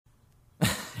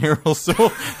Here, we'll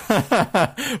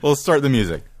start the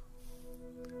music.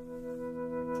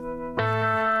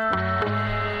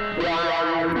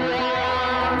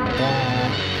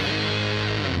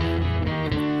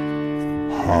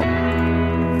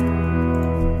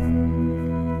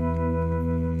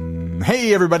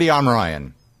 Hey everybody, I'm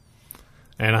Ryan.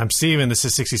 And I'm Steven. This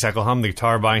is 60 Cycle Hum, the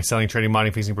guitar buying, selling, trading,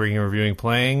 modding, fixing, breaking, reviewing,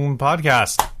 playing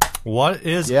podcast. What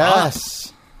is up?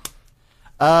 Yes.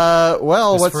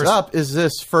 What's up is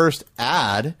this first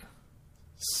ad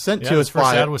sent to us this first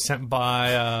by... ad was sent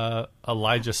by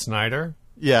Elijah Snyder.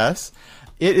 Yes.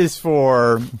 It is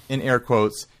for, in air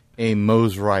quotes, a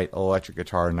Mosrite electric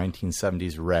guitar,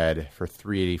 1970s red for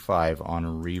 $385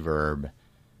 on Reverb.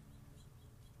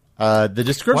 The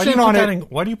description on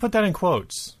it... Why do you put that in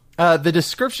quotes? The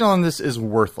description on this is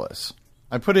worthless.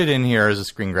 I put it in here as a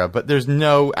screen grab, but there's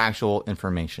no actual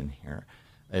information here.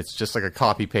 It's just like a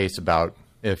copy-paste about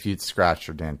if you'd scratched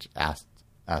or dent, ask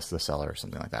the seller or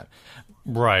something like that.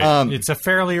 Right. It's a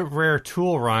fairly rare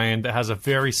tool, Ryan, that has a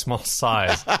very small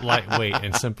size, lightweight,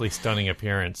 and simply stunning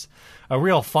appearance. A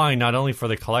real find not only for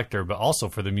the collector, but also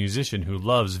for the musician who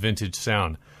loves vintage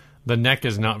sound. The neck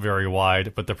is not very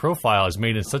wide, but the profile is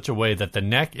made in such a way that the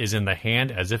neck is in the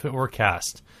hand as if it were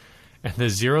cast. And the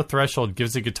zero threshold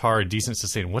gives the guitar a decent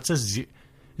sustain. What's a is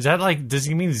that like, does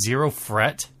he mean zero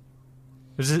fret?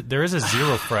 There is a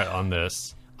zero fret on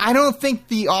this. I don't think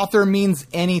the author means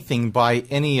anything by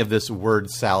any of this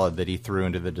word salad that he threw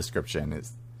into the description.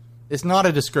 It's not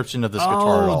a description of this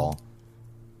guitar at all.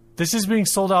 This is being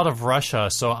sold out of Russia,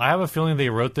 so I have a feeling they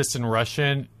wrote this in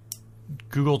Russian,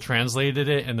 Google translated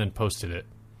it, and then posted it.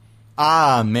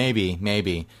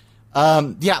 Maybe.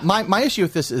 My issue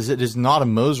with this is it is not a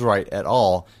Mosrite at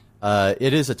all.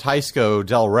 It is a Teisco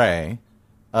Del Rey.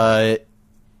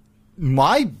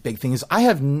 My big thing is I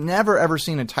have never, ever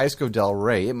seen a Teisco Del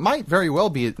Rey. It might very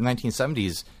well be a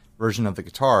 1970s version of the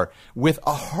guitar with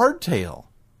a hardtail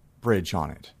bridge on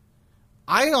it.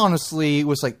 I honestly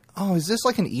was like, oh, is this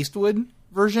like an Eastwood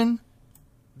version?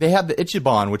 They have the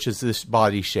Ichiban, which is this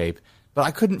body shape, but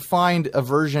I couldn't find a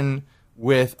version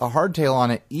with a hardtail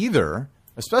on it either,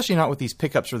 especially not with these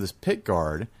pickups or this pick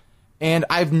guard. And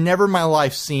I've never in my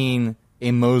life seen a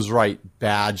Mosrite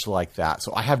badge like that,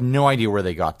 so I have no idea where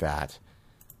they got that.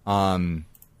 But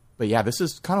yeah, this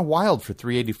is kind of wild for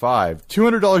 $385.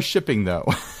 $200 shipping though.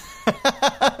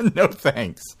 No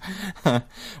thanks.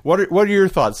 What are your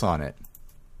thoughts on it?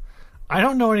 I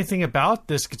don't know anything about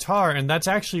this guitar, and that's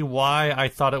actually why I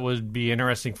thought it would be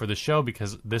interesting for the show,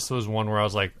 because this was one where I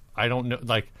was like, I don't know,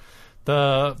 like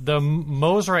the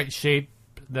Mosrite shape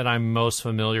that I'm most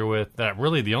familiar with, that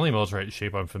really the only Mosrite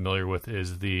shape I'm familiar with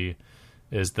is the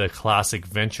classic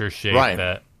Venture shape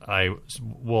that I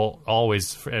will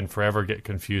always and forever get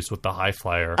confused with the High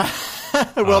Flyer.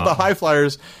 Well, the High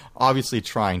Flyer's obviously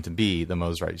trying to be the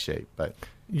Mosrite shape, but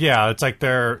yeah, it's like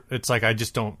I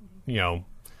just don't,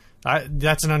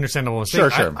 that's an understandable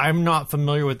mistake. Sure. I'm not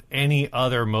familiar with any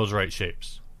other Mosrite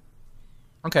shapes.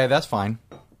 Okay, that's fine.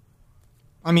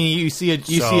 I mean, you see a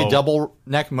double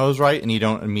neck Mosrite and you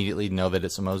don't immediately know that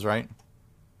it's a Mosrite?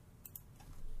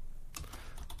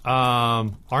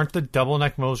 Aren't the double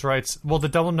neck Mosrites? Well, the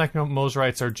double neck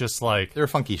Mosrites are just like they're a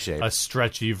funky shape, a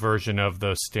stretchy version of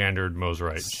the standard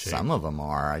Mosrite shape. Some of them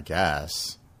are, I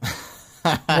guess.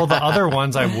 Well, the other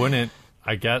ones I wouldn't.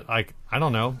 I get like I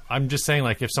don't know. I'm just saying,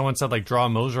 like, if someone said like draw a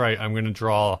Mosrite, I'm going to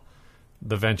draw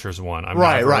the Ventures one.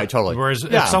 Right, totally. Whereas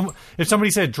if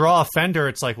somebody said draw a Fender,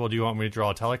 it's like, well, do you want me to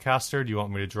draw a Telecaster? Do you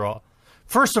want me to draw?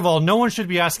 First of all, no one should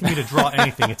be asking me to draw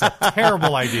anything. It's a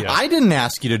terrible idea. I didn't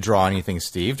ask you to draw anything,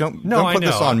 Steve. Don't put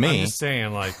this on me. I'm just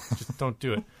saying, like, just don't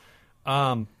do it.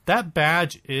 That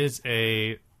badge is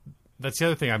that's the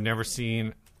other thing. I've never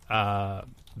seen that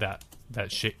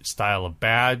style of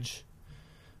badge.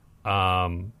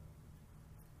 I've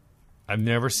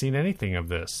never seen anything of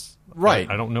this. Right.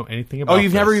 I don't know anything about. Oh,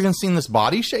 you've never even seen this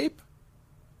body shape?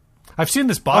 I've seen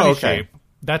this body shape.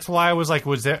 That's why I was like,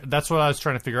 that's what I was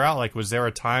trying to figure out. Like, was there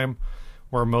a time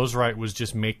where Mosrite was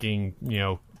just making,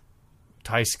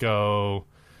 Teisco,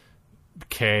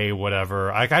 K, whatever?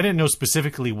 Like, I didn't know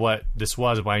specifically what this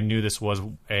was, but I knew this was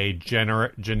a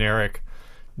generic,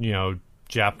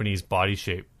 Japanese body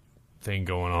shape thing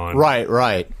going on.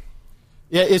 Right.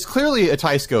 Yeah, it's clearly a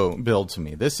Teisco build to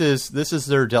me. This is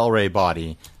their Del Rey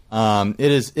body.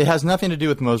 It has nothing to do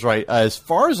with Mosrite. As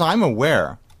far as I'm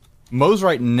aware,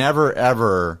 Mosrite never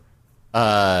ever,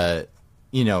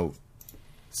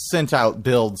 sent out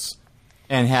builds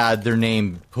and had their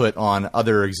name put on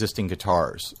other existing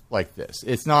guitars like this.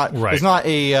 It's not Right. It's not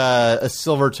a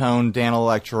Silvertone Dan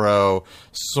Electro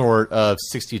sort of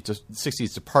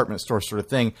 60s department store sort of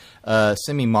thing.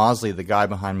 Simi Mosley, the guy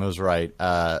behind Mosrite,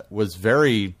 was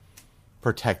very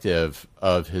protective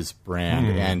of his brand,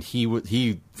 and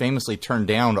he famously turned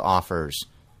down offers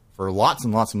for lots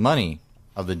and lots of money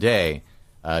of the day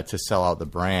to sell out the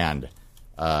brand.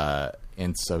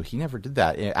 And so he never did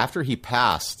that. After he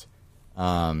passed,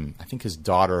 I think his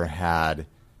daughter had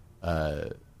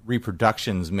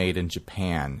reproductions made in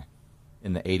Japan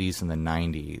in the 80s and the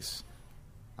 90s.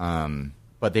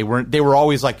 But they were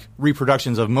always like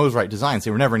reproductions of Mosrite designs.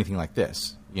 They were never anything like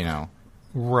this, you know.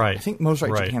 Right. I think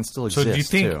Mosrite Japan still exists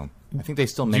too. I think they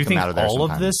still make them out of there. Do you think all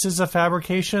sometimes. of this is a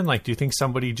fabrication? Like, do you think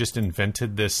somebody just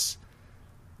invented this?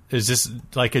 Is this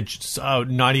like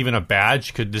not even a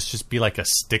badge? Could this just be like a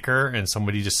sticker and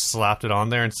somebody just slapped it on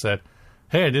there and said,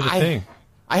 "Hey, I did a thing"?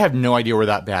 I have no idea where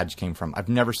that badge came from. I've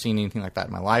never seen anything like that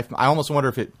in my life. I almost wonder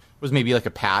if it was maybe like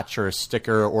a patch or a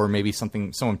sticker or maybe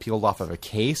something someone peeled off of a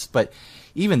case. But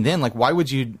even then, like, why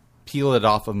would you peel it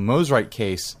off a Mosrite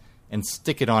case and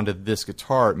stick it onto this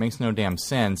guitar? It makes no damn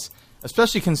sense,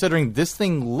 especially considering this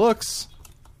thing looks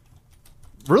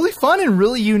really fun and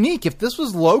really unique. If this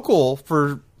was local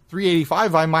for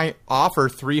 $385, I might offer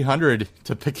 $300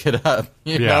 to pick it up,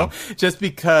 you know, just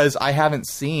because I haven't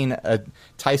seen a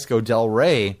Teisco Del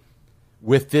Rey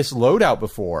with this loadout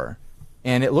before.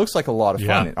 And it looks like a lot of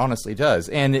fun. It honestly does.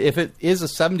 And if it is a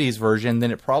 70s version, then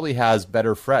it probably has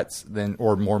better frets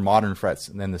or more modern frets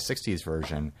than the 60s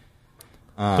version.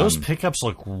 Those pickups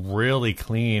look really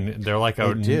clean. They're like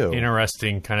an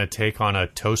interesting kind of take on a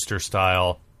toaster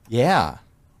style. Yeah.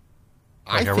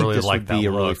 Like, I think really this like would be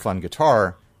a look. really fun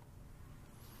guitar.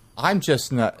 I'm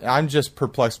just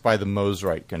perplexed by the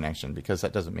Mosrite connection because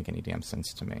that doesn't make any damn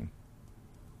sense to me.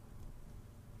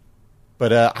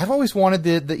 But I've always wanted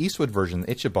the Eastwood version, the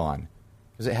Ichiban,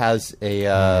 because it has a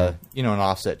an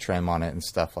offset trim on it and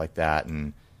stuff like that.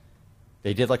 And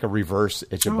they did like a reverse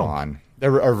Ichiban, a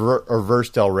reverse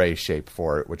Del Rey shape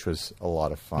for it, which was a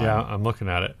lot of fun. Yeah, I'm looking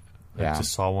at it. Yeah. I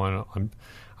just saw one.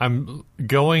 I'm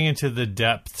going into the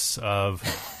depths of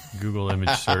Google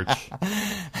image search.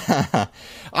 I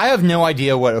have no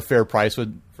idea what a fair price for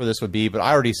this would be, but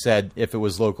I already said if it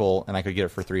was local and I could get it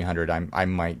for $300, I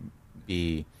might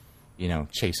be,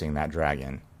 chasing that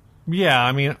dragon. Yeah,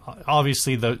 I mean,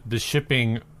 obviously the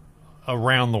shipping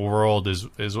around the world is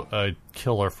a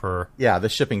killer for the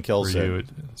shipping kills you. it.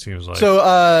 It seems like.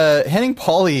 So Henning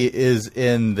Pauly is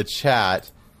in the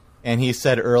chat, and he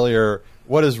said earlier,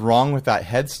 "What is wrong with that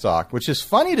headstock?" Which is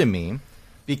funny to me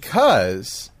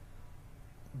because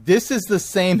this is the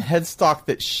same headstock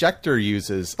that Schecter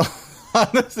uses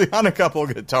on a couple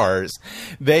of guitars.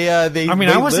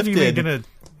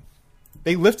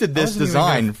 They lifted this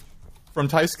design from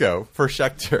Teisco for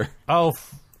Schecter. Oh,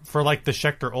 for like the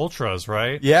Schecter Ultras,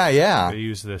 right? Yeah. They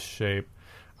use this shape.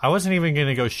 I wasn't even going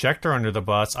to go Schecter under the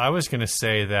bus. I was going to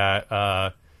say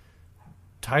that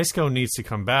Teisco needs to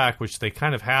come back, which they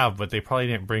kind of have, but they probably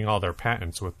didn't bring all their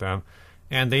patents with them.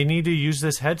 And they need to use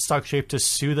this headstock shape to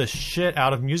sue the shit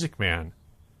out of Music Man.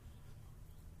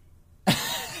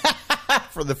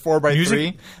 For the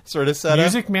 4x3 sort of setup?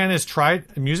 Music Man has tried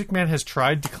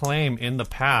to claim in the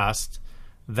past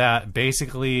that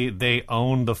basically they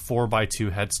own the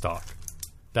 4x2 headstock.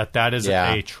 That is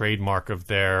a trademark of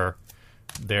their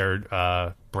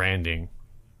branding.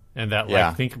 And that,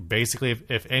 I think basically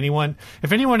if anyone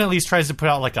at least tries to put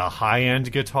out like a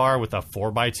high-end guitar with a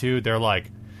 4x2, they're like,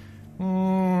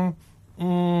 lawyer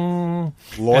and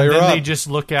then up. they just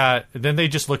look at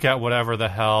whatever the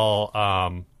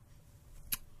hell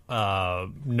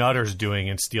Nutter's doing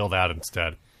and steal that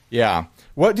instead. Yeah.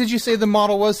 What did you say the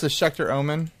model was? The Schecter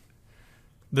Omen?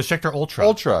 The Schecter Ultra.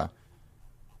 Ultra.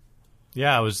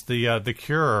 Yeah, it was the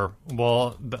Cure.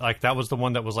 Well, that was the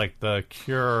one that was like the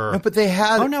Cure. No, but they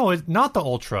had... Oh, no, it's not the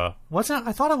Ultra. What's that?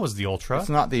 I thought it was the Ultra. It's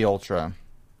not the Ultra.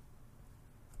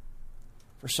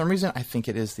 For some reason, I think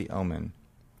it is the Omen.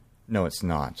 No, it's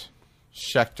not.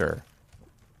 Schecter.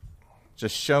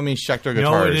 Just show me Schecter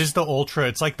guitars. No, it is the Ultra.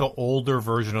 It's like the older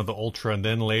version of the Ultra, and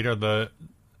then later there's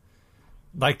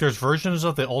versions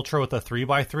of the Ultra with a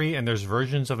 3x3, and there's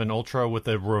versions of an Ultra with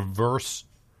a reverse.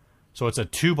 So it's a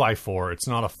 2x4. It's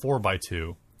not a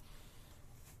 4x2.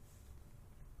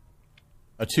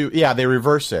 They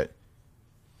reverse it.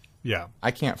 Yeah. I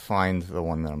can't find the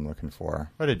one that I'm looking for,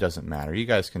 but it doesn't matter. You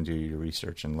guys can do your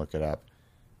research and look it up.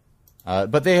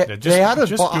 But they had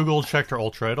Google Schecter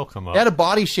Ultra. It'll come up. They had a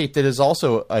body shape that is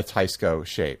also a Teisco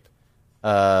shape.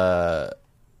 Where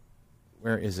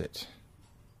is it?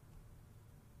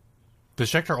 The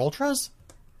Schecter Ultras?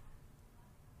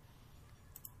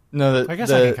 No, I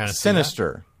guess I can kind of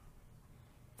Sinister.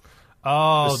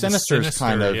 Oh, the Sinister's Sinister,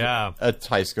 kind of yeah. a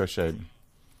Tysko shade.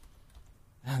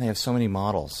 Man, they have so many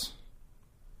models.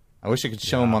 I wish I could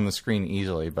show them on the screen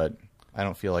easily, but I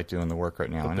don't feel like doing the work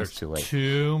right now, and it's too late.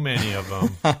 Too many of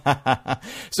them.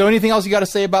 So anything else you got to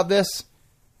say about this?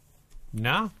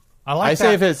 No. I like that.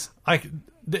 Say if it's...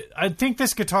 I think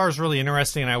this guitar is really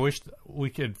interesting, and I wish we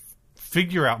could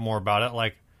figure out more about it.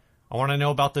 Like, I want to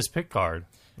know about this pick guard.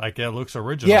 Like, it looks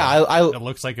original. Yeah, it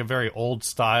looks like a very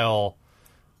old-style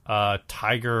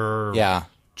tiger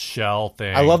shell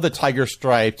thing. I love the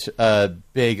tiger-striped,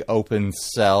 big open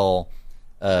cell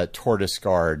tortoise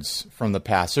guards from the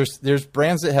past. There's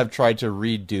brands that have tried to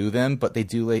redo them, but they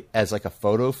do it as like a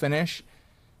photo finish.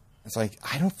 It's like,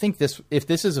 I don't think if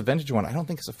this is a vintage one, I don't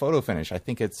think it's a photo finish. I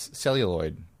think it's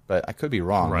celluloid, but I could be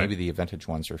wrong. Right. Maybe the vintage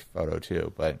ones are photo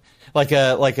too. But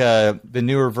the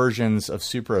newer versions of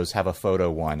Supros have a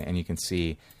photo one, and you can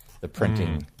see the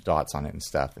printing dots on it and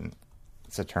stuff, and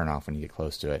it's a turn off when you get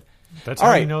close to it. That's All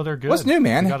how right. you know they're good. What's new,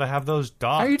 man? You got to have those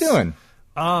dots. How are you doing?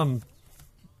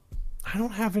 I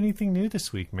don't have anything new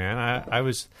this week, man.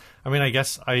 I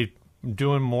guess I'm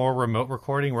doing more remote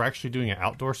recording. We're actually doing an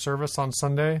outdoor service on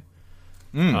Sunday.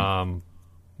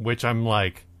 Which I'm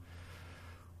like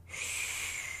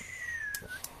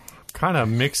kind of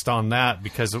mixed on that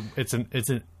because it's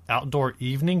an outdoor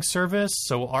evening service,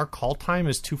 so our call time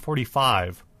is 2:45.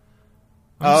 I'm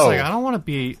just like, I don't want to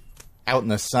be out in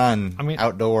the sun. I mean,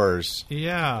 outdoors.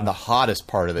 Yeah, in the hottest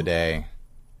part of the day.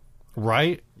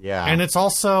 Right? Yeah. And it's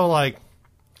also like,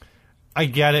 I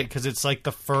get it because it's like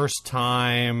the first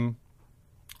time.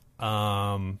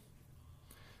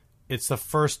 It's the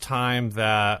first time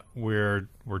that we're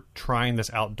trying this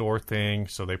outdoor thing,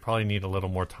 so they probably need a little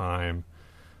more time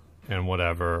and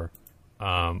whatever.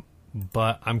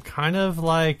 But I'm kind of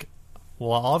like,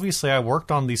 well, obviously I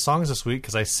worked on these songs this week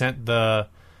because I sent the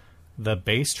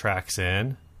bass tracks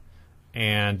in,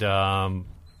 and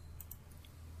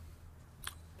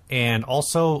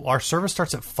also our service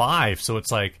starts at 5, so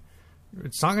it's like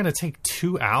it's not going to take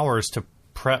 2 hours to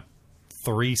prep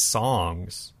 3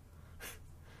 songs.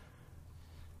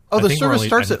 Oh, the service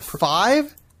starts at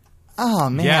 5? Oh,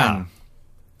 man. Yeah.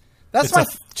 That's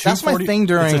my thing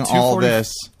during all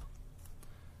this.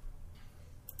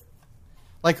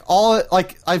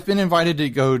 I've been invited to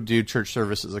go do church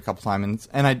services a couple times,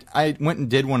 and I went and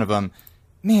did one of them.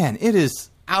 Man, it is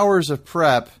hours of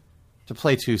prep to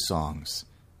play 2 songs.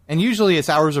 And usually it's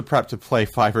hours of prep to play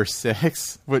 5 or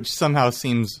 6, which somehow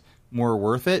seems more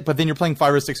worth it. But then you're playing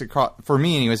 5 or 6 across, for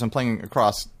me anyways, I'm playing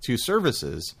across 2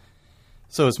 services.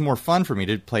 So it's more fun for me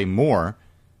to play more.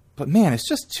 But man, it's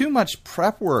just too much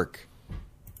prep work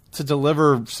to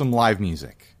deliver some live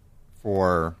music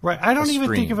for right. I don't even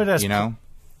think of it as,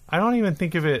 I don't even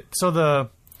think of it. So the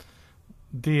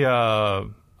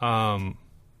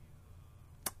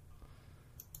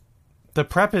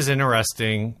prep is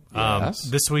interesting. Yes.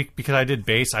 This week, because I did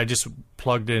bass, I just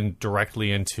plugged in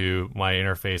directly into my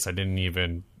interface. I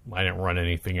didn't run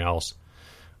anything else.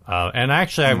 And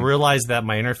actually, I realized that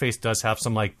my interface does have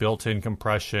some like built-in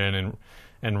compression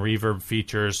and reverb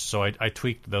features, so I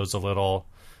tweaked those a little.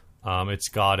 It's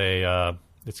got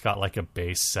like a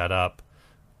bass setup,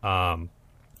 but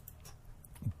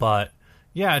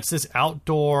yeah, it's this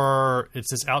outdoor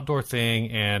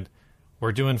thing, and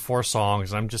we're doing 4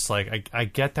 songs. And I'm just like, I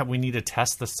get that we need to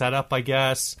test the setup, I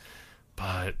guess,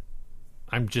 but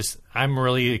I'm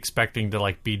really expecting to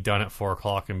like be done at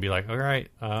 4:00 and be like, all right,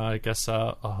 I guess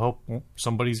I hope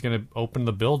somebody's gonna open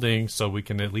the building so we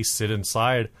can at least sit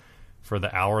inside for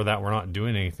the hour that we're not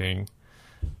doing anything.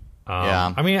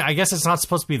 Yeah. I mean, I guess it's not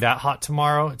supposed to be that hot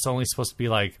tomorrow. It's only supposed to be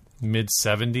like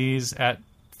mid-70s at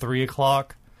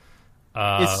 3:00.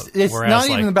 It's not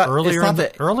even about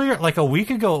earlier, like a week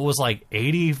ago, it was like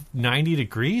 80, 90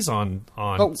 degrees on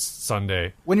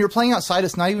Sunday. When you're playing outside,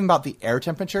 it's not even about the air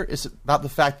temperature. It's about the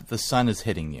fact that the sun is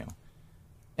hitting you.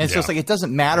 And so it's like, it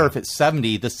doesn't matter if it's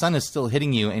 70, the sun is still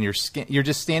hitting you, and you're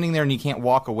just standing there and you can't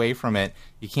walk away from it.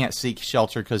 You can't seek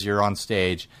shelter because you're on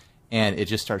stage, and it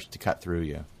just starts to cut through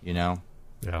you, Yeah.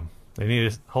 They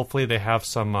need hopefully they have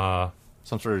some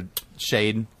sort of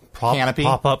shade canopy.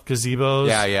 Pop-up gazebos.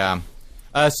 Yeah.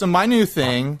 So my new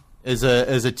thing is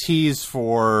a tease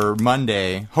for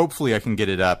Monday. Hopefully I can get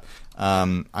it up.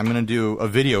 I'm going to do a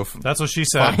video. That's what she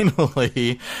said.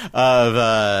 Finally,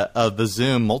 of the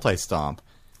Zoom multi-stomp.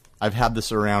 I've had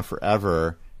this around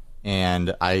forever,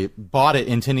 and I bought it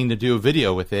intending to do a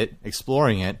video with it,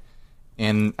 exploring it,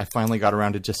 and I finally got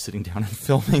around to just sitting down and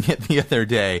filming it the other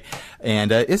day.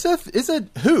 And it's a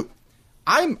hoot.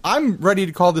 I'm ready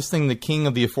to call this thing the king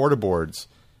of the affordaboards.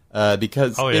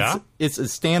 because it's a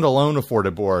standalone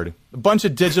afforded board. A bunch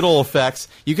of digital effects.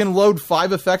 You can load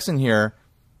 5 effects in here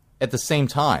at the same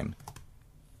time.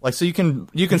 Like, so you can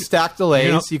stack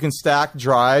delays, you can stack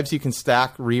drives, you can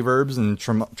stack reverbs and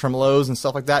tremolos and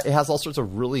stuff like that. It has all sorts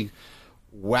of really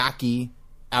wacky,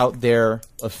 out there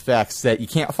effects that you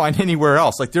can't find anywhere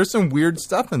else. Like, there's some weird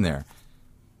stuff in there.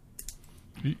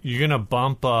 You're gonna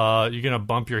bump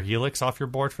your Helix off your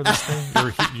board for this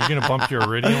thing? You're gonna bump your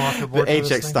Iridium off your board? The for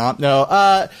this HX thing? Stomp?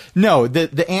 No.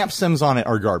 The amp sims on it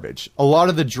are garbage. A lot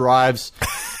of the drives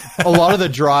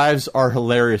are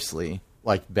hilariously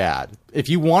bad. If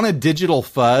you want a digital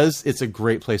fuzz, it's a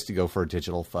great place to go for a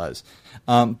digital fuzz.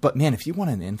 But man, if you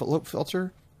want an envelope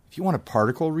filter, if you want a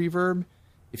particle reverb,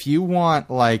 if you want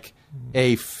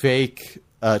a fake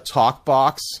talk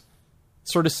box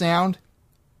sort of sound,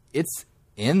 it's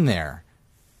in there.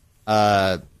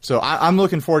 So I'm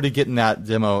looking forward to getting that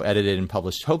demo edited and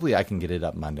published. Hopefully I can get it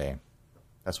up Monday.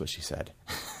 That's what she said.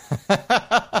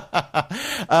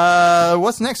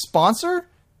 What's next? Sponsor,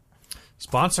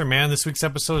 man. This week's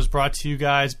episode is brought to you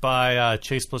guys by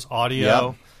Chase Plus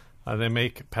Audio. Yep. They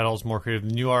make pedals more creative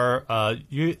than you are.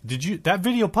 That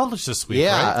video published this week,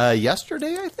 right?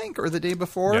 Yesterday, I think, or the day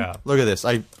before. Yeah. Look at this.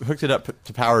 I hooked it up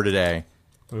to power today.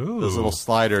 Ooh, those little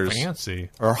sliders. Fancy.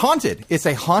 Or haunted. It's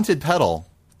a haunted pedal.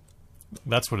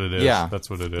 That's what it is. Yeah. That's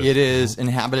what it is. It is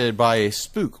inhabited by a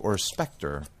spook or a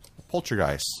specter. A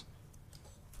poltergeist.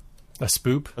 A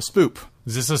spoop? A spoop.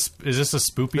 Is this a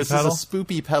spoopy this pedal? This is a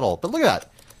spoopy pedal. But look at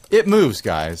that. It moves,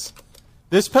 guys.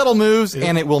 This pedal moves,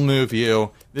 and it will move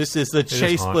you. This is the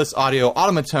Chase Bliss Audio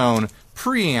Automatone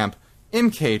Preamp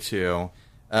MK2.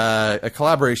 A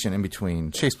collaboration in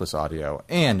between Chase Bliss Audio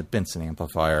and Benson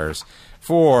Amplifiers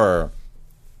for...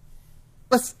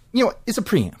 it's a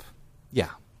preamp. Yeah.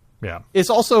 Yeah. It's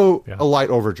also a light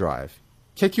overdrive.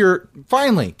 Kick your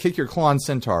Klon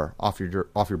Centaur off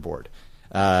your board.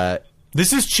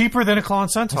 This is cheaper than a Klon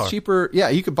Centaur. It's cheaper. Yeah,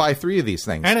 you could buy 3 of these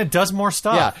things. And it does more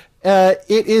stuff. Yeah.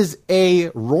 It is a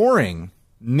roaring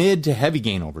mid to heavy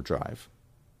gain overdrive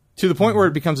to the point where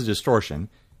it becomes a distortion.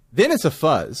 Then it's a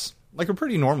fuzz, like a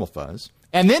pretty normal fuzz.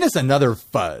 And then it's another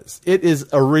fuzz. It is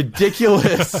a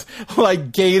ridiculous,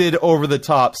 gated over the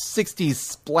top,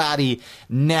 60s splatty,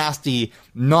 nasty,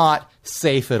 not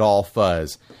safe at all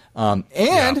fuzz.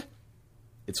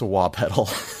 It's a wah pedal.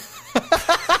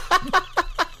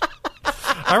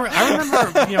 I remember,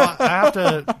 I have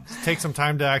to take some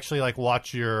time to actually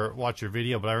watch your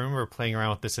video, but I remember playing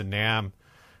around with this in NAMM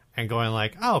and going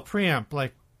oh,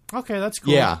 preamp, okay, that's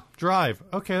cool. Yeah. Drive,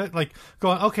 okay,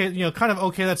 going, okay, kind of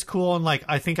okay, that's cool, and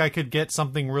I think I could get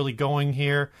something really going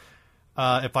here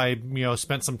if I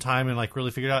spent some time and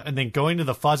really figured it out, and then going to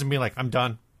the fuzz and being I'm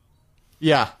done.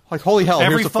 Yeah, holy hell,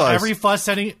 here's the fuzz. Every fuzz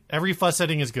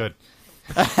setting is good.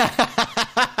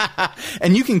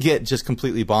 And you can get just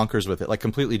completely bonkers with it,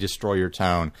 completely destroy your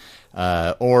tone,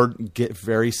 or get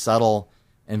very subtle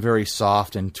and very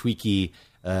soft and tweaky,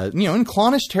 in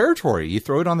clonish territory. You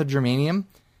throw it on the germanium,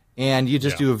 and you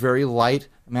just do a very light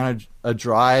amount of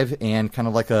drive and kind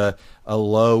of a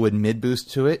low and mid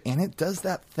boost to it, and it does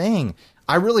that thing.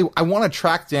 I want to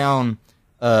track down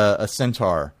a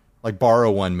Centaur,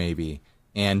 borrow one maybe,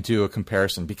 and do a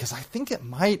comparison, because I think it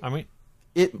might.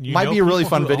 It might be a really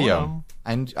fun video.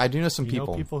 And I do know some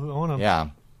people. People who own them. Yeah.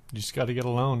 You just got to get a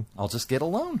loan. I'll just get a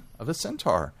loan of a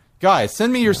Centaur. Guys,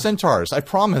 send me your Centaurs. I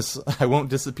promise I won't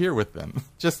disappear with them.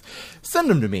 Just send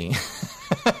them to me.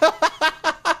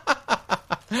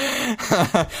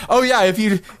 Oh yeah, if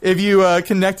you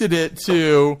connected it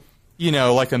to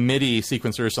a MIDI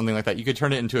sequencer or something like that, you could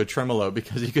turn it into a tremolo,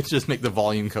 because you could just make the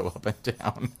volume go up and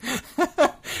down.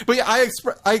 But yeah,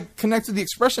 I connected the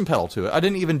expression pedal to it. I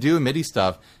didn't even do MIDI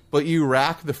stuff, but you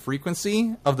rack the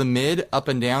frequency of the mid up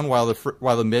and down while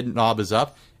the mid knob is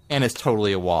up, and it's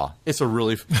totally a wah. It's a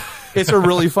really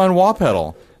fun wah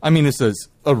pedal. It's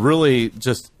a really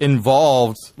just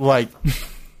involved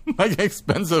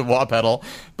expensive wah pedal,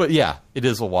 but yeah, it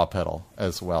is a wah pedal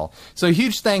as well. So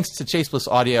huge thanks to Chase Bliss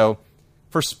Audio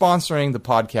for sponsoring the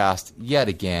podcast yet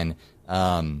again.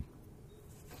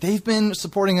 They've been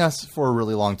supporting us for a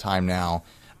really long time now.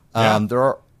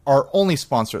 They're our only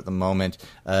sponsor at the moment.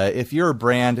 If you're a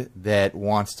brand that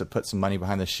wants to put some money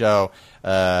behind the show,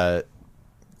 so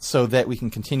that we can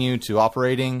continue to keep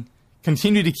operating,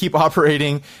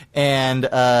 and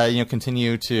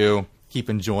continue to keep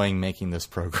enjoying making this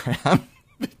program,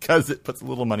 because it puts a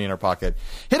little money in our pocket,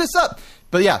 hit us up.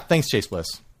 But yeah, thanks, Chase Bliss.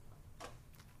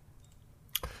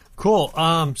 Cool.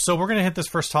 So we're gonna hit this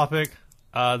first topic.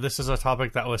 This is a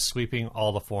topic that was sweeping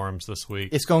all the forums this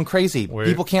week. It's going crazy.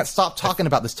 People can't stop talking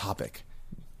about this topic.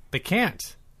 They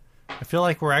can't. I feel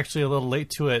like we're actually a little late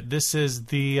to it. This is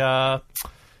the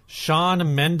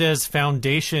Shawn Mendes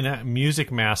Foundation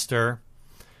Music Master.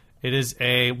 It is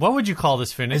a... What would you call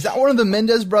this finish? Is that one of the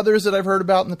Mendes brothers that I've heard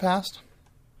about in the past?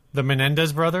 The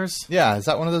Menendez brothers? Yeah, is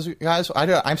that one of those guys?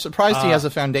 I'm surprised he has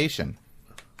a foundation.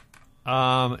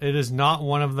 It is not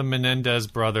one of the Menendez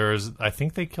brothers. I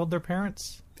think they killed their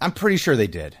parents. I'm pretty sure they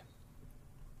did.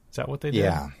 Is that what they did?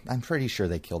 Yeah, I'm pretty sure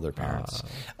they killed their parents.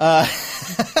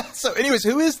 So anyways,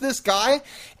 who is this guy,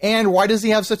 and why does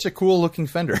he have such a cool-looking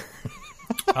Fender?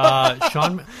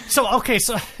 Shawn... So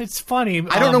it's funny.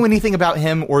 I don't know anything about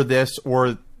him or this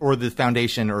or the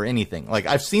foundation or anything. Like,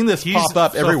 I've seen this pop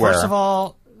up everywhere. First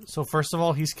of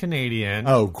all, he's Canadian.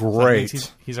 Oh, great. So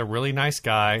he's a really nice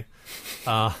guy.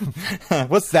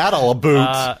 What's that all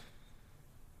about?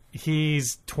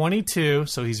 He's 22,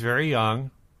 so he's very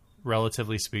young,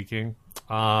 relatively speaking.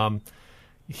 What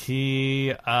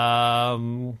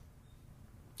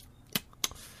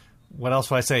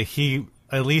else would I say?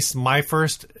 At least my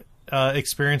first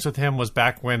experience with him was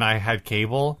back when I had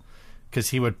cable, because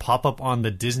he would pop up on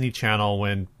the Disney Channel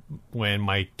when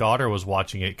my daughter was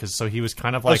watching it. So he was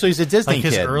kind of like... so he's a Disney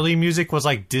kid. His early music was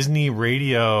like Disney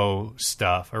radio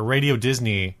stuff, or Radio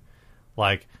Disney,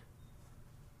 like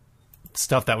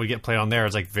stuff that would get played on there.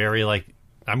 It's like very like...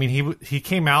 I mean, he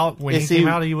came out... When he came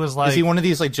out, he was like... Is he one of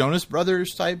these like Jonas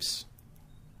Brothers types?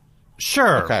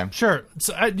 Sure. Okay. Sure.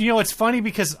 So, it's funny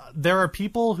because there are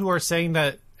people who are saying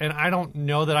that, and I don't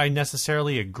know that I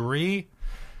necessarily agree,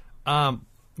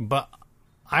 but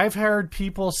I've heard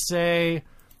people say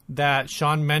that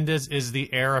Shawn Mendes is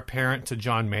the heir apparent to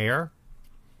John Mayer.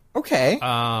 Okay.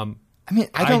 I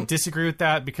disagree with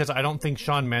that because I don't think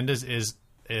Shawn Mendes is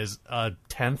a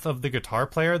tenth of the guitar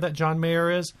player that John Mayer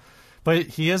is, but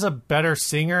he is a better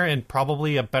singer and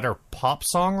probably a better pop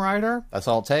songwriter. That's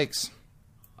all it takes.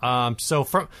 So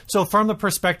from the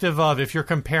perspective of, if you're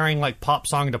comparing like pop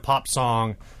song to pop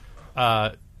song,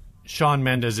 Shawn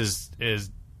Mendes is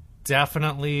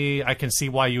definitely, I can see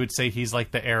why you would say he's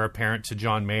like the heir apparent to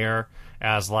John Mayer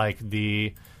as like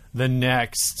the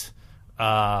next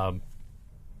pop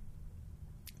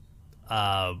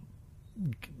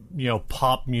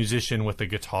musician with a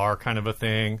guitar kind of a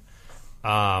thing.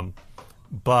 But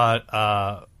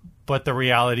the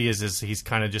reality is he's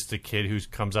kind of just a kid who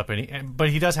comes up but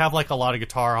he does have like a lot of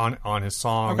guitar on his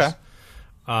songs. Okay.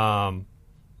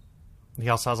 He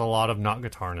also has a lot of not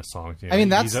guitar in his songs. I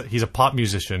mean, he's a pop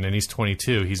musician and he's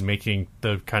 22. He's making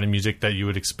the kind of music that you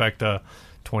would expect a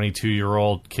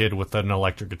 22-year-old kid with an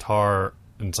electric guitar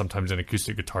and sometimes an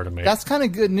acoustic guitar to make. That's kind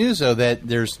of good news, though, that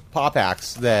there's pop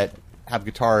acts that have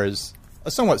guitar as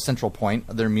a somewhat central point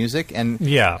of their music and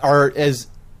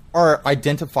are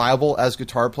identifiable as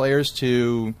guitar players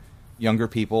to younger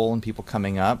people and people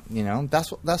coming up.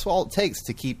 That's all it takes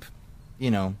to keep,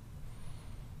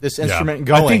 this instrument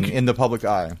going in the public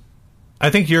eye.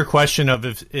 I think your question of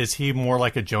is he more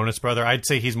like a Jonas Brother? I'd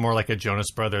say he's more like a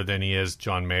Jonas Brother than he is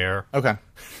John Mayer. Okay.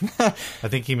 I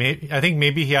think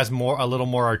maybe he has a little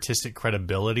more artistic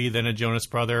credibility than a Jonas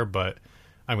Brother, but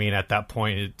I mean, at that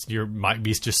point, you might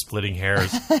be just splitting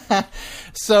hairs.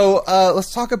 So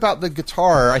let's talk about the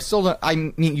guitar. I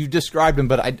mean, you described him,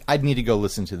 but I'd need to go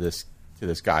listen to this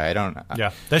guy. I don't.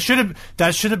 Yeah, that should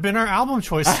have been our album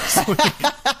choice this week.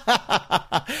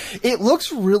 It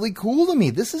looks really cool to me.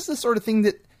 This is the sort of thing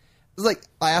that, like,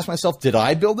 I asked myself, did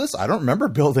I build this? I don't remember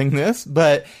building this,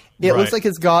 but it looks like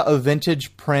it's got a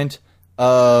vintage print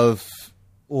of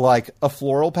like a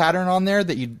floral pattern on there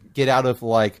that you get out of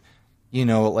like,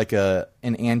 like an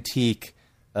antique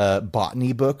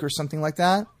botany book or something like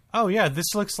that. Oh yeah,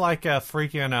 this looks like a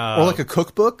freaking or like a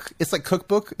cookbook. It's like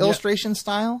cookbook illustration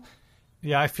style.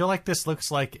 Yeah, I feel like this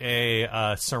looks like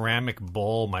a ceramic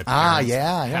bowl my parents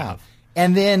have.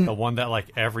 And then the one that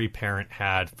like every parent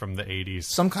had from the 80s.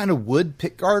 Some kind of wood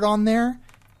pickguard on there.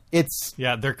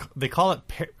 They call it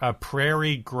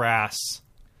prairie grass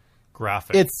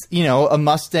graphic. It's, a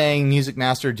Mustang Music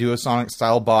Master Duosonic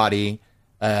style body.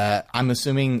 I'm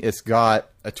assuming it's got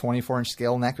a 24-inch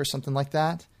scale neck or something like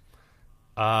that.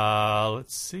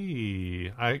 Let's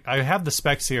see. I have the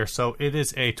specs here. So it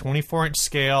is a 24-inch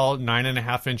scale,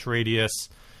 9.5-inch radius,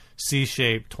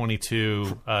 C-shape,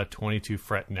 22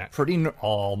 fret neck.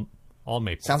 All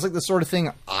maple. Sounds like the sort of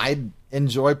thing I'd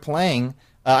enjoy playing.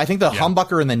 I think the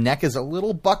humbucker in the neck is a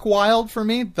little buck wild for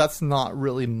me. That's not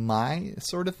really my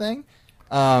sort of thing.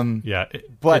 But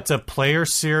it's a Player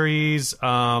Series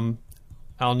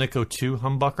Alnico 2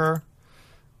 humbucker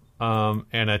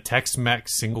and a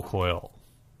Tex-Mex single coil.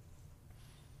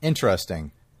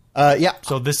 Interesting.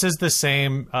 So this is the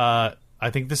same. I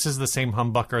think this is the same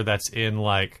humbucker that's in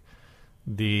like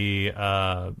the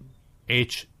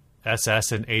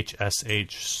SS and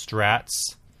HSH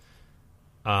Strats.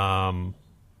 I'm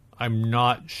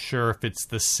not sure if it's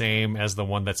the same as the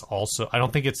one that's also... I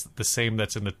don't think it's the same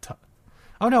that's in the...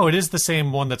 Oh, no, it is the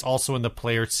same one that's also in the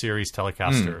Player Series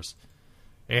Telecasters.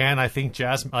 And I think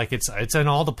Jasmine... Like, it's in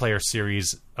all the Player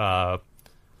Series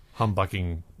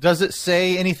humbucking. Does it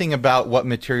say anything about what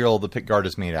material the pickguard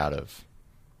is made out of?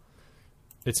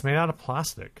 It's made out of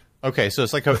plastic. Okay, so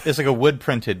it's like a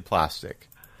wood-printed plastic.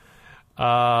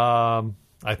 I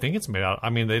think it's made out... I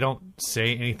mean, they don't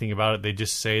say anything about it. They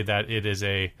just say that it is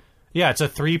a... Yeah, it's a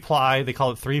 3-ply. They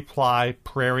call it 3-ply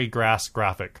prairie grass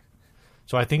graphic.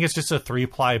 So I think it's just a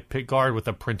 3-ply pickguard with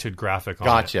a printed graphic on it.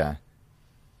 Gotcha.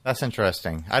 That's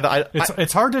interesting.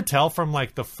 It's hard to tell from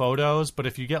like the photos, but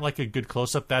if you get like a good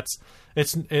close-up,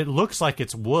 it looks like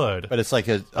it's wood. But it's like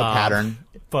a pattern.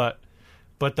 But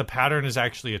the pattern is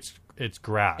actually it's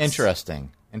grass.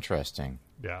 Interesting.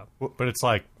 Yeah, but it's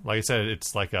like I said,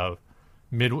 it's like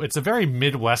it's a very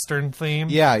Midwestern theme.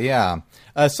 Yeah.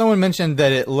 Someone mentioned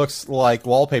that it looks like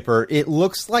wallpaper. It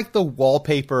looks like the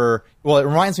wallpaper. Well, it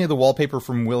reminds me of the wallpaper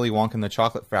from Willy Wonka and the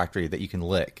Chocolate Factory that you can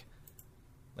lick.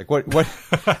 Like what?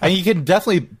 And you can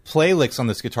definitely play licks on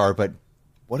this guitar, but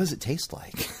what does it taste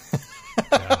like?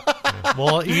 Yeah.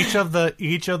 Well, each of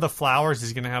the flowers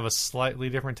is going to have a slightly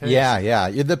different taste. Yeah.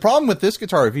 The problem with this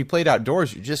guitar, if you played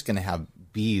outdoors, you're just going to have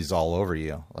bees all over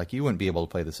you. Like you wouldn't be able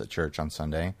to play this at church on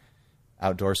Sunday.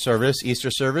 Outdoor service,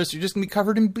 Easter service, you're just going to be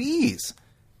covered in bees.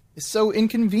 It's so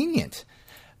inconvenient.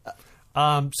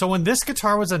 So when this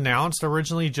guitar was announced,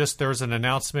 originally there was an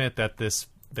announcement that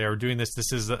they were doing this.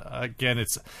 This is, again,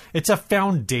 it's a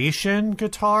foundation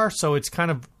guitar, so it's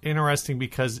kind of interesting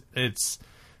because it's,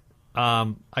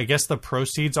 I guess the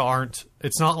proceeds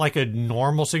it's not like a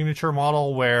normal signature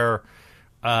model where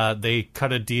they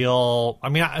cut a deal. I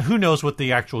mean, who knows what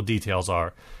the actual details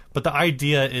are, but the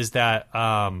idea is that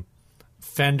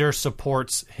Fender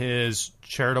supports his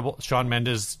charitable the Shawn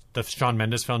Mendes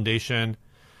Foundation,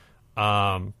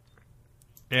 and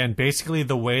basically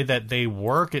the way that they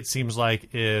work, it seems like,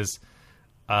 is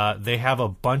they have a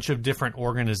bunch of different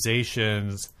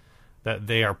organizations that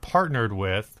they are partnered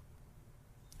with,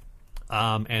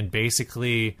 and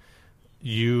basically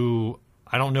I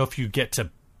don't know if you get to,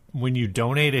 when you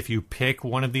donate, if you pick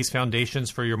one of these foundations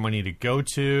for your money to go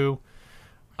to,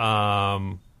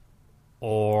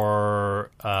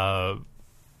 or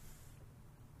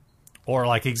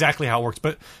like exactly how it works,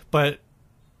 but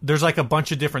there's like a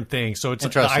bunch of different things. So it's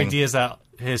the idea is that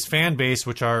his fan base,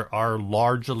 which are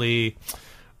largely,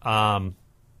 his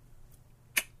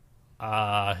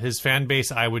fan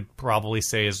base, I would probably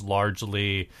say, is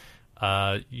largely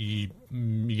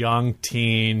young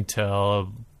teen to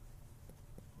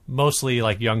mostly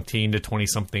like young teen to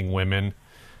 20-something women.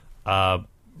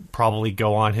 Probably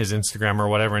go on his Instagram or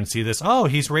whatever and see this. Oh,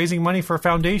 he's raising money for his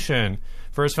foundation,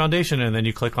 and then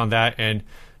you click on that, and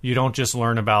you don't just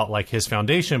learn about like his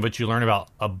foundation, but you learn about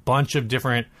a bunch of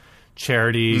different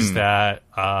charities that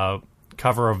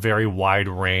cover a very wide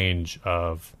range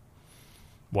of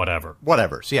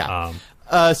whatevers. Yeah.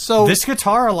 So this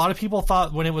guitar, a lot of people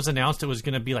thought when it was announced it was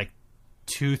going to be like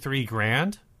 $2-3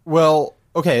 grand. Well,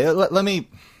 okay, let me.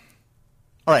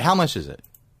 All right, how much is it?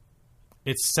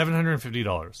 It's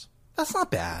 $750. That's not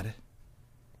bad.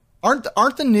 Aren't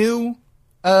the new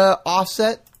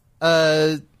offset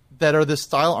that are this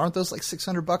style? Aren't those like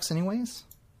 $600 anyways?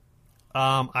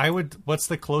 What's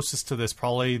the closest to this?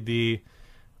 Probably the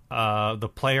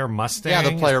Player Mustang. Yeah,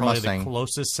 the Player Mustang. The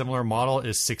closest similar model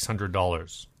is $600.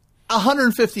 $150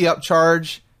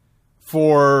 upcharge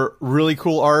for really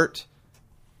cool art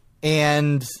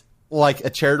and like a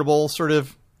charitable sort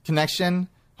of connection.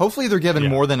 Hopefully they're giving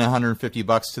more than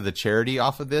 $150 to the charity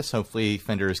off of this. Hopefully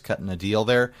Fender is cutting a deal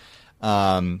there.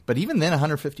 But even then,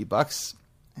 $150,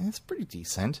 it's pretty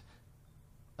decent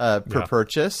per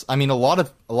purchase. I mean, a lot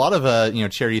of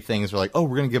charity things are like, oh,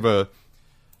 we're going to give a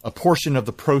portion of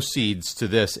the proceeds to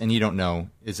this, and you don't know,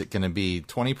 is it going to be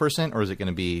 20% or is it going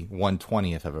to be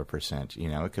 1/20th of a percent? You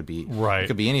know, it could be It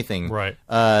could be anything. Right.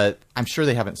 I'm sure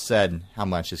they haven't said how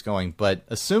much is going, but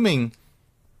assuming,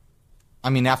 I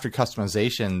mean, after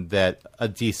customization, that a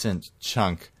decent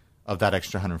chunk of that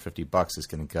extra $150 is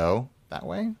going to go that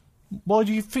way. Well,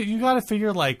 you got to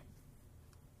figure, like,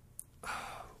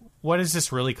 what is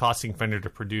this really costing Fender to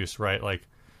produce, right? Like,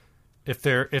 if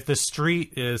the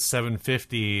street is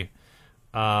 $750,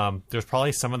 there's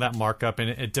probably some of that markup,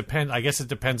 and it depends. I guess it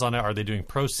depends on it. Are they doing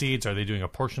proceeds? Are they doing a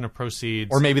portion of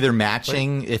proceeds? Or maybe they're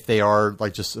matching if they are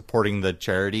like just supporting the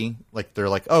charity. Like they're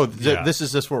like, oh, this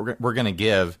is just what we're going to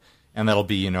give. And that'll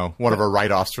be, one of our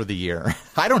write-offs for the year.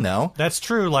 I don't know. That's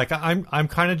true. Like I'm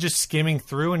kind of just skimming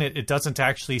through, and it doesn't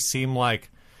actually seem like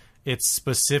it's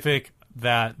specific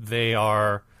that they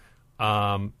are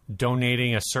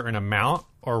donating a certain amount,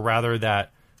 or rather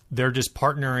that they're just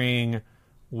partnering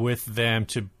with them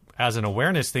to as an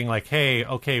awareness thing. Like, hey,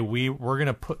 okay, we're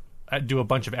gonna do a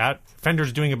bunch of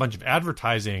Fender's doing a bunch of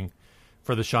advertising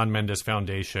for the Shawn Mendes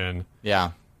Foundation.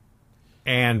 Yeah.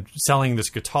 And selling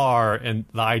this guitar, and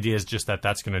the idea is just that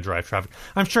that's going to drive traffic.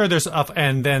 I'm sure there's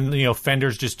and then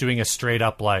Fender's just doing a straight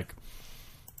up like,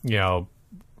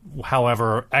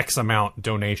 however X amount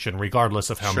donation, regardless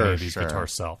of how many of these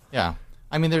guitars sell. Yeah,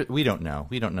 I mean, we don't know.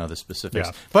 We don't know the specifics.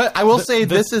 Yeah. But I will say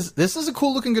this is a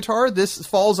cool looking guitar. This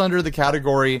falls under the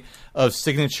category of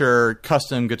signature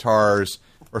custom guitars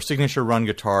or signature run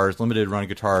guitars, limited run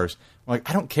guitars. Like,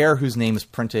 I don't care whose name is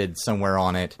printed somewhere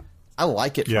on it. I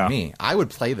like it for me. I would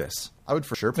play this. I would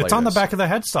for sure play this. It's on the back of the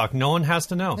headstock. No one has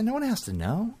to know. And no one has to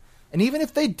know. And even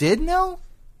if they did know,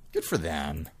 good for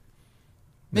them.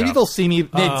 Maybe they'll see me.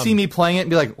 They'd see me playing it and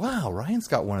be like, "Wow, Ryan's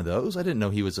got one of those. I didn't know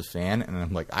he was a fan." And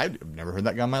I'm like, "I've never heard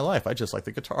that guy in my life. I just like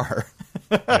the guitar."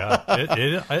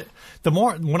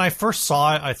 When I first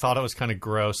saw it, I thought it was kind of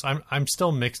gross. I'm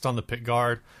still mixed on the pick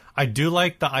guard. I do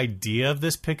like the idea of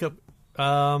this pickup.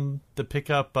 The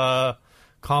pickup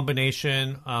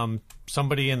combination.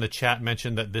 Somebody in the chat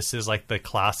mentioned that this is like the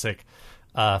classic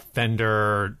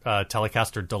Fender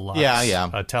Telecaster Deluxe.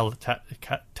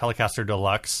 Telecaster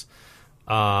Deluxe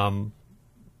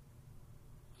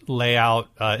layout.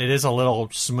 It is a little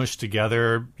smushed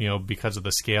together, because of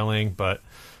the scaling, but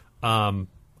I'm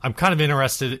kind of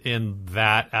interested in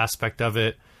that aspect of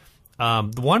it.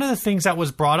 One of the things that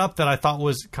was brought up that I thought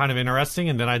was kind of interesting,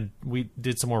 and then we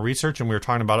did some more research and we were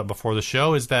talking about it before the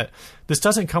show, is that this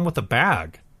doesn't come with a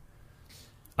bag.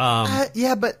 But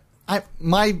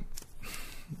my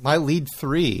lead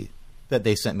 3 that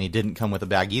they sent me didn't come with a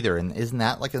bag either, and isn't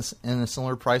that like in a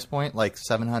similar price point, like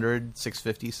 $700,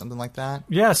 $650, something like that?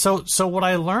 Yeah. So what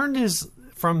I learned is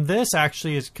from this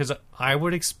actually is because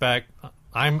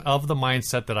I'm of the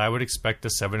mindset that I would expect a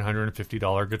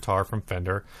 $750 guitar from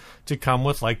Fender to come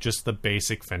with like just the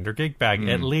basic Fender gig bag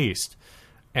at least.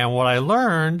 And what I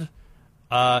learned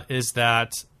is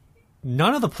that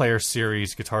none of the Player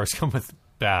Series guitars come with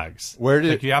bags.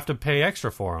 You have to pay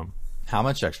extra for them. How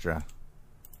much extra?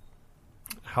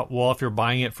 Well, if you're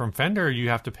buying it from Fender, you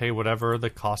have to pay whatever the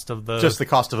cost of just the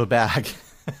cost of a bag.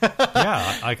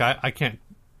 Yeah, like I can't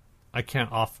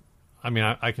off. I mean,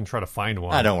 I can try to find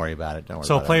one. Don't worry about it.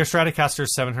 So Player Stratocaster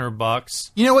is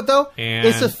 $700. You know what though?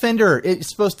 It's a Fender. It's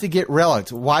supposed to get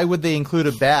relicked. Why would they include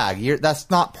a bag? That's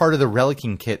not part of the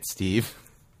relicking kit, Steve.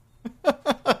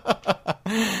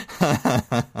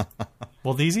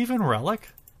 Will these even relic?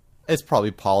 It's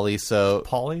probably poly. So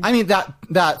poly. I mean,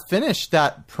 that finish,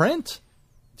 that print,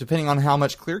 depending on how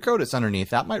much clear coat it's underneath,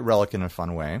 that might relic in a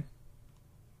fun way.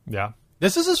 Yeah.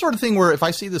 This is the sort of thing where if I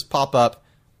see this pop up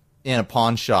in a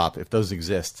pawn shop, if those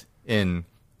exist in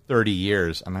 30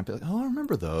 years, I might be like, oh, I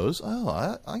remember those.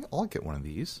 Oh, I'll get one of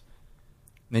these.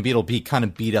 Maybe it'll be kind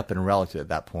of beat up and relic at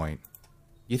that point.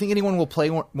 You think anyone will play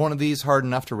one of these hard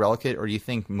enough to relic it, or do you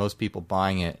think most people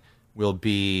buying it will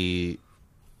be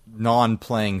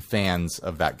non-playing fans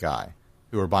of that guy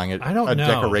who are buying a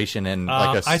decoration and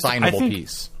like a signable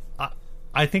piece?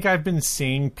 I think I've been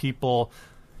seeing people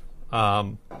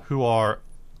who are...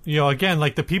 again,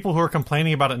 like the people who are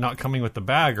complaining about it not coming with the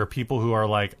bag are people who are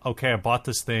like, okay, I bought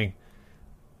this thing.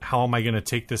 How am I going to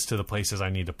take this to the places I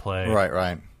need to play?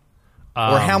 Right.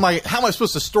 Or how am I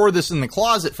supposed to store this in the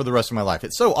closet for the rest of my life?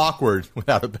 It's so awkward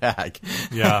without a bag.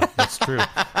 Yeah, that's true.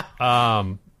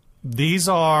 These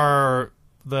are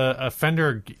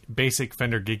basic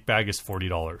Fender gig bag is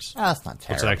 $40. That's not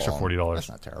terrible. It's an extra $40. That's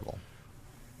not terrible.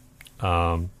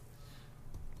 You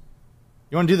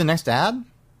want to do the next ad?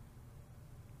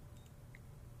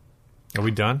 Are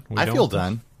we done? I feel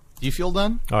done. Do you feel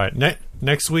done? All right.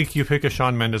 Next week, you pick a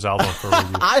Shawn Mendes album for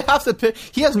review. I have to pick.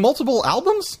 He has multiple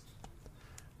albums?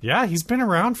 Yeah, he's been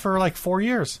around for like 4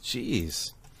 years.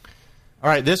 Jeez. All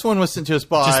right, this one was sent to us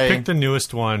by... Just pick the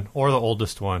newest one or the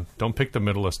oldest one. Don't pick the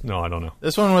middleest. No, I don't know.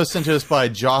 This one was sent to us by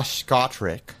Josh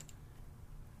Scottrick.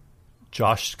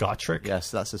 Josh Scottrick? Yes,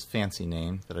 that's his fancy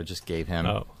name that I just gave him.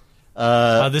 Oh.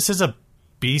 This is a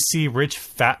BC Rich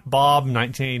Fat Bob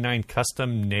 1989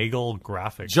 custom Nagel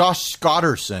graphic. Josh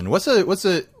Scotterson. What's a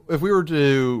if we were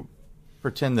to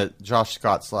pretend that Josh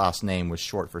Scott's last name was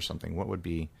short for something, what would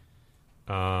be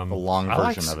the long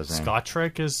version of his name?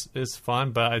 Scottrick is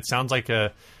fun, but it sounds like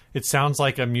a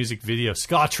music video.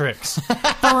 Scottricks. And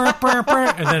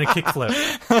then a kickflip.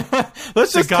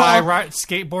 Let's just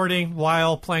skateboarding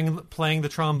while playing the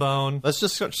trombone. Let's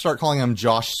just start calling him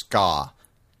Josh Ska.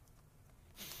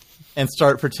 And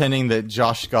start pretending that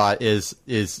Josh Scott is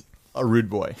a rude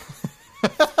boy.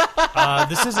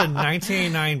 This is a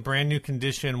 1989 brand new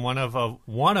condition, one of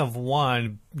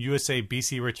one USA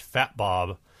BC Rich Fat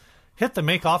Bob. Hit the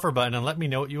make offer button and let me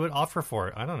know what you would offer for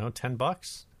it. I don't know, $10,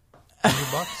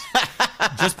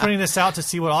 $100. Just putting this out to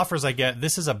see what offers I get.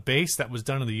 This is a bass that was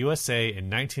done in the USA in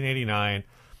 1989.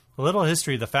 A little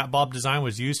history: the Fat Bob design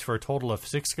was used for a total of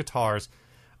 6 guitars.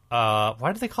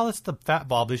 Why do they call this the Fat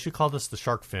Bob? They should call this the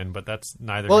shark fin, but that's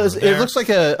neither. Well, it looks like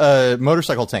a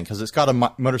motorcycle tank because it's got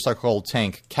a motorcycle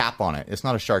tank cap on it. It's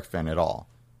not a shark fin at all.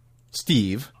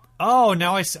 Steve. Oh,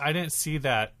 now I didn't see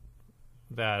that.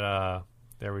 There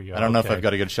we go. I don't know if I've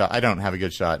got a good shot. I don't have a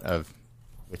good shot of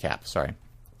the cap. Sorry.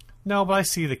 No, but I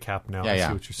see the cap now. I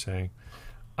see what you're saying.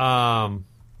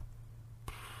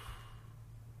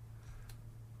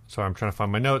 Sorry, I'm trying to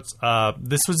find my notes.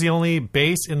 This was the only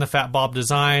bass in the Fat Bob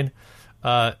design.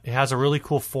 It has a really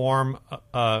cool form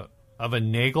of a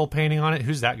Nagel painting on it.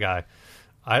 Who's that guy?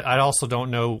 I also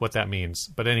don't know what that means.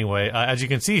 But anyway, as you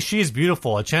can see, she is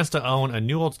beautiful. A chance to own a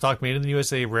new old stock made in the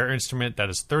USA rare instrument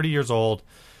that is 30 years old.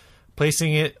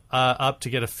 Placing it up to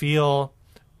get a feel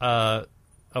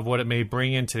of what it may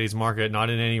bring in today's market. Not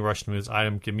in any rush to move this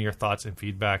item. Give me your thoughts and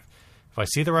feedback. If I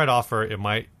see the right offer, it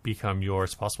might become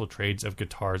yours. Possible trades of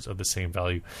guitars of the same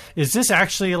value. Is this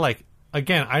actually like,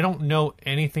 again, I don't know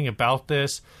anything about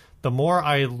this. The more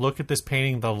I look at this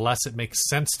painting, the less it makes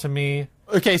sense to me.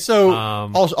 Okay, so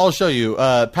I'll show you.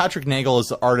 Patrick Nagel is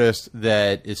the artist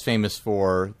that is famous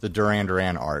for the Duran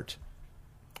Duran art.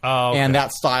 Oh, okay. And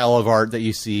that style of art that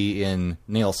you see in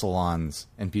nail salons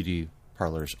and beauty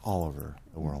parlors all over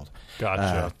the world.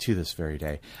 Gotcha. To this very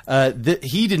day.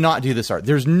 He did not do this art.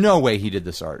 There's no way he did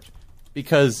this art.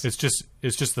 Because it's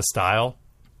just the style.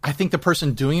 I think the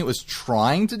person doing it was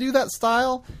trying to do that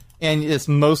style, and it's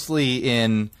mostly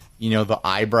in, the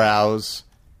eyebrows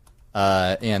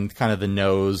and kind of the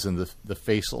nose and the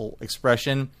facial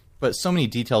expression. But so many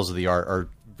details of the art are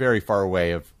very far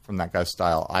away from that guy's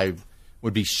style. I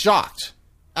would be shocked,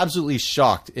 absolutely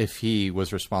shocked, if he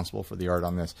was responsible for the art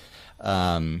on this.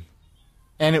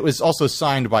 And it was also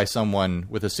signed by someone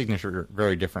with a signature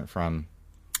very different from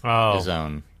his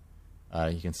own.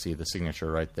 You can see the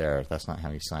signature right there. That's not how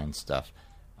he signs stuff.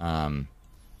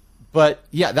 But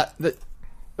yeah, that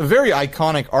a very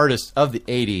iconic artist of the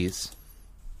 80s.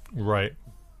 Right.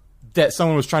 That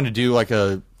someone was trying to do like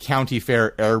a county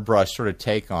fair airbrush sort of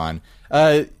take on.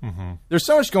 There's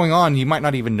so much going on, you might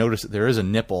not even notice that there is a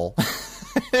nipple.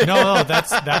 No,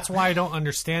 that's why I don't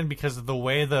understand, because of the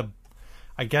way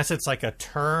I guess it's like a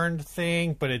turned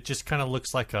thing, but it just kind of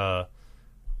looks like the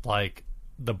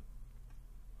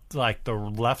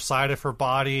left side of her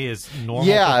body is normal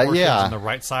proportions, and the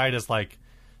right side is like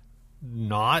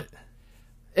not.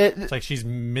 It's like she's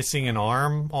missing an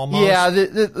arm almost. Yeah,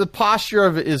 the posture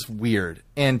of it is weird,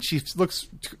 and she looks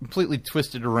completely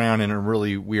twisted around in a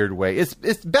really weird way. It's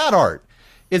bad art.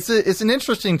 It's an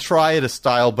interesting try at a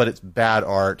style, but it's bad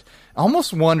art. I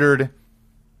almost wondered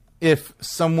if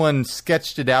someone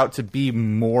sketched it out to be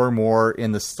more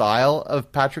in the style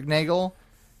of Patrick Nagel,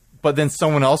 but then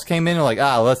someone else came in and like,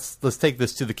 let's take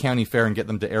this to the county fair and get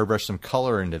them to airbrush some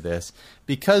color into this,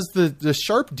 because the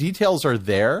sharp details are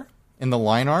there in the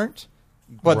line art,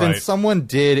 but then someone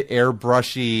did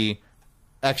airbrushy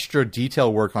extra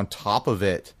detail work on top of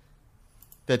it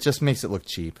that just makes it look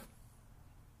cheap.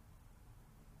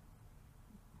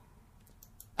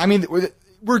 I mean,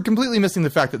 we're completely missing the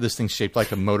fact that this thing's shaped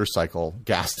like a motorcycle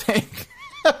gas tank.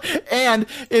 And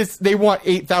they want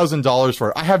 $8,000 for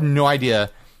it. I have no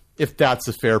idea if that's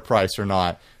a fair price or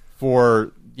not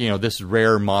for, this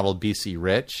rare model BC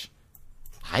Rich.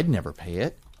 I'd never pay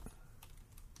it.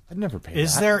 I'd never pay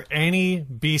Is there any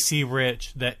BC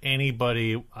Rich that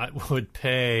anybody would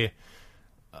pay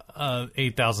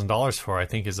 $8,000 for? I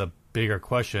think is a bigger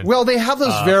question. Well, they have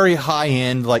those very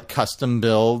high-end, like, custom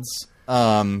builds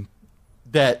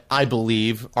that I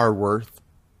believe are worth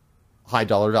high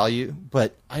dollar value,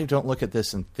 but I don't look at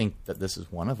this and think that this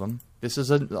is one of them. This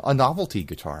is a novelty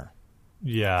guitar.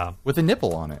 Yeah. With a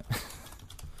nipple on it.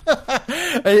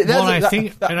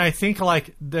 I think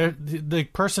like the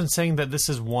person saying that this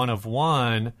is one of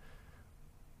one,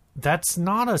 that's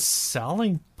not a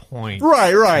selling point.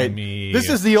 Right. To me. This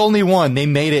is the only one. They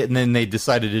made it and then they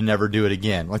decided to never do it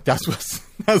again. Like that's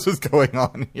what's going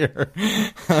on here.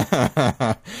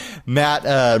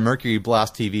 Matt Mercury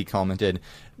Blast TV commented,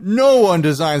 "No one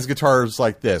designs guitars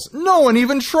like this. No one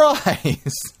even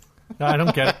tries." I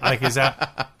don't get it. Like, is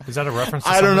that a reference to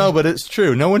I something? don't know, but it's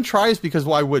true. No one tries because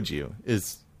why would you?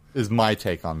 Is my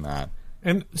take on that.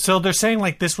 And so they're saying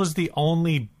like this was the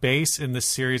only bass in this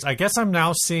series. I guess I'm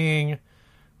now seeing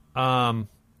how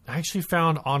I actually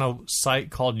found on a site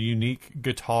called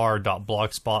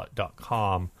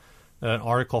uniqueguitar.blogspot.com an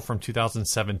article from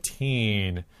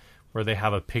 2017 where they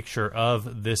have a picture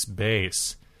of this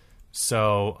bass.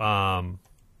 So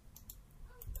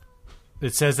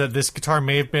it says that this guitar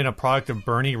may have been a product of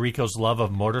Bernie Rico's love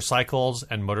of motorcycles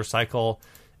and motorcycle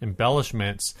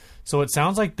embellishments. So it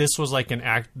sounds like this was like an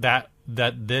act that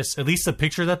this, at least the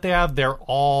picture that they have, they're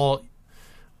all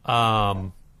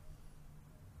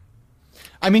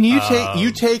I mean, you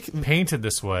take painted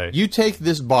this way. You take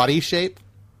this body shape,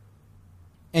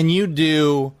 and you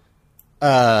do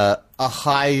a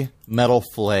high metal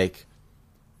flake,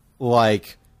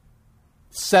 like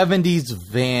 70s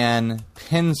van,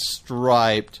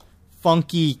 pinstriped,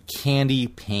 funky candy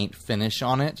paint finish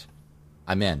on it.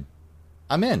 I'm in.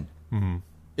 Mm-hmm.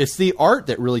 It's the art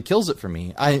that really kills it for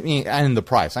me. I mean, and the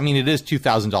price. I mean, it is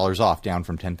 $2,000 off, down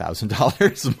from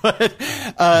 $10,000. But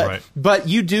right. But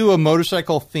you do a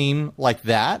motorcycle theme like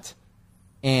that,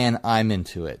 and I'm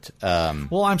into it.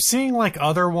 Well, I'm seeing like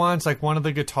other ones. Like one of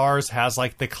the guitars has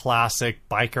like the classic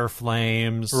biker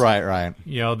flames. Right.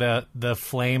 You know, the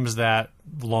flames that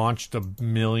launched 1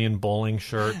 million bowling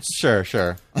shirts. Sure.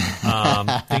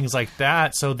 Things like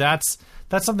that. So that's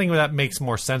something that makes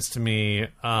more sense to me.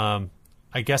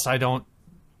 I guess I don't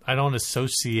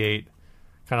associate,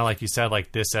 kind of like you said,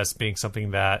 like this as being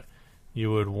something that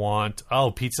you would want.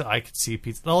 Oh, pizza! I could see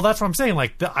pizza. Oh, that's what I'm saying.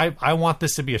 Like I want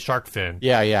this to be a shark fin.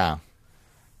 Yeah.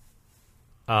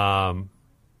 Then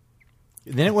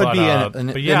it would be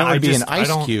an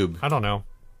Ice Cube. I don't know.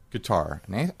 Guitar,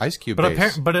 an Ice Cube but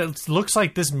bass. But it looks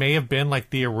like this may have been like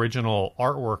the original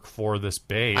artwork for this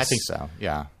bass. I think so.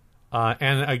 Yeah.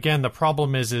 And again, the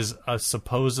problem is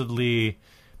supposedly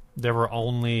there were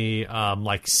only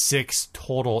like 6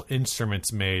 total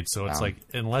instruments made. So it's like,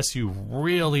 unless you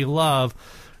really love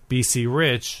BC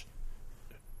Rich,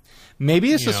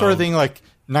 maybe it's the sort of thing like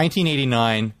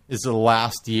 1989 is the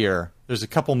last year. There's a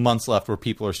couple months left where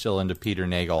people are still into Peter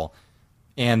Nagel,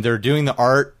 and they're doing the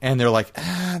art, and they're like,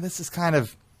 this is kind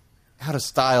of out of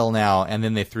style now, and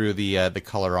then they threw the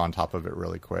color on top of it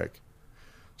really quick.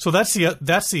 So that's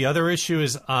the other issue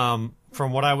is,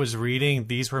 from what I was reading,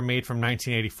 these were made from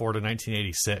 1984 to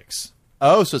 1986.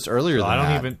 Oh, so it's earlier than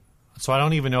that. So I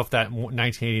don't even know if that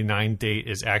 1989 date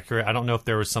is accurate. I don't know if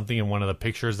there was something in one of the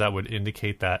pictures that would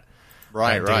indicate that.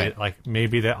 Right. Like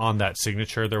maybe that on that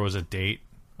signature there was a date.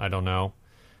 I don't know.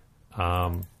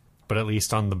 But at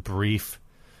least on the brief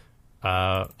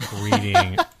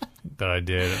reading that I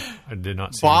did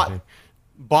not see anything.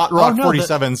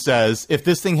 BotRock47 says, if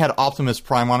this thing had Optimus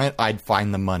Prime on it, I'd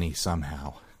find the money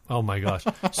somehow. Oh my gosh.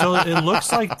 So it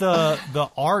looks like the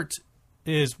art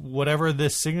is whatever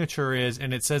this signature is,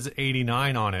 and it says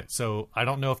 89 on it. So I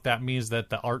don't know if that means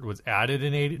that the art was added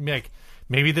in 80. Like,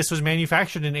 maybe this was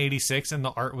manufactured in 86 and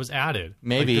the art was added.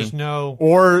 Maybe. Like, there's no...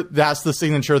 Or that's the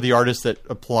signature of the artist that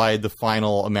applied the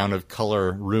final amount of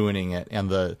color, ruining it, and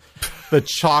the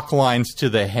chalk lines to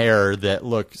the hair that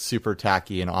look super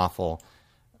tacky and awful.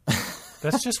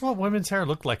 That's just what women's hair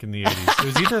looked like in the 80s. It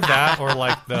was either that or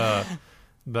like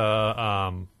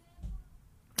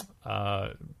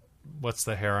what's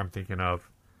the hair I'm thinking of?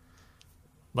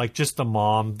 Like just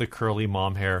the curly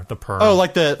mom hair, the perm. Oh,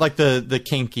 like the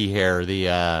kinky hair,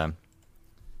 I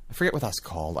forget what that's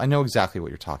called. I know exactly what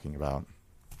you're talking about.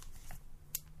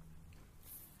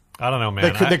 I don't know,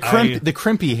 man. The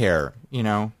crimpy hair, you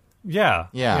know? Yeah.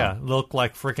 Look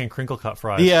like freaking crinkle cut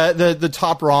fries. The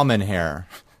top ramen hair.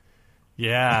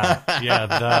 Yeah.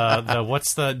 The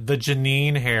what's the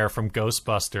Janine hair from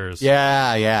Ghostbusters?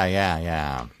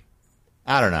 Yeah.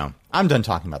 I don't know. I'm done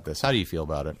talking about this. How do you feel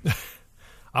about it?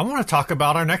 I want to talk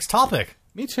about our next topic.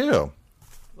 Me too.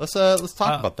 Let's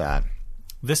talk about that.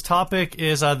 This topic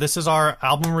is this is our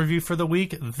album review for the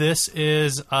week. This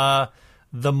is the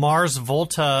Mars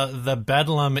Volta, The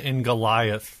Bedlam in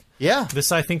Goliath. Yeah.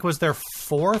 This I think was their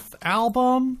 4th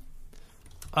album.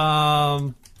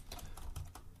 I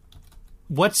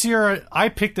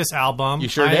picked this album. You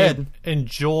sure did.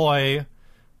 I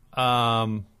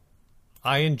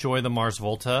enjoy the Mars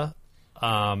Volta.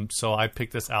 So I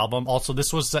picked this album. Also,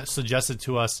 this was suggested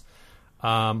to us.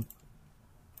 Let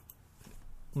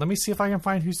me see if I can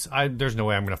find there's no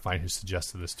way I'm going to find who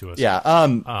suggested this to us.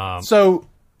 Yeah. So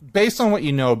based on what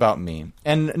you know about me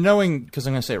and knowing, because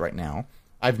I'm going to say it right now,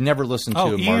 I've never listened to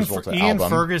a Mars Volta album. Ian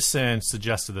Ferguson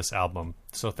suggested this album.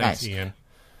 So thanks, nice. Ian.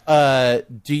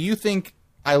 Do you think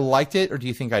I liked it, or do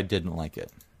you think I didn't like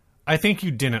it? I think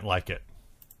you didn't like it.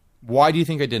 Why do you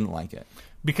think I didn't like it?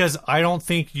 Because I don't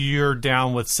think you're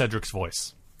down with Cedric's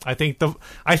voice. I think the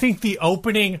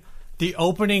opening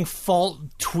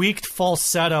tweaked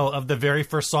falsetto of the very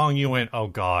first song, you went, oh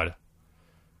God,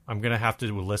 I'm going to have to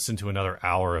listen to another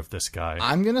hour of this guy.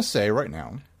 I'm going to say right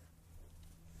now,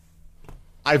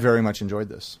 I very much enjoyed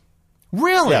this.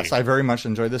 Really? Yes, I very much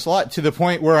enjoyed this a lot, to the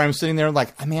point where I'm sitting there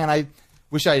like, man, I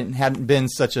wish I hadn't been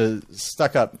such a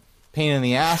stuck-up pain in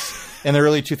the ass in the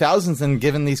early 2000s and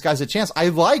given these guys a chance. I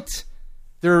liked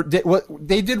what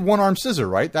they did. One Arm Scissor,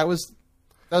 right? That was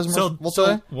so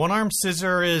One Arm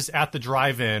Scissor is at the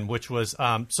drive-in, which was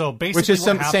so basically which is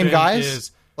same guys,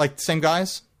 is, like same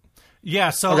guys.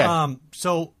 Yeah. So okay.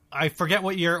 So I forget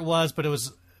what year it was, but it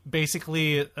was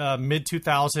basically mid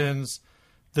 2000s.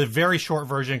 The very short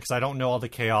version, because I don't know all the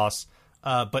chaos.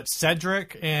 But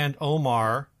Cedric and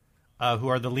Omar, who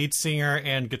are the lead singer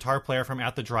and guitar player from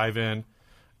At the Drive-In,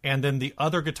 and then the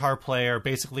other guitar player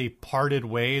basically parted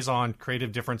ways on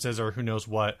creative differences or who knows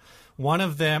what. One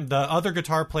of them, the other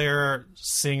guitar player,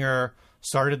 singer,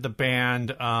 started the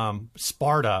band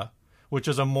Sparta, which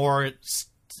is a more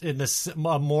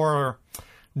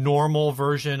normal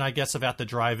version, I guess, of At the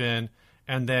Drive-In.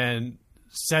 And then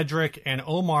Cedric and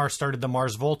Omar started the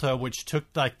Mars Volta, which took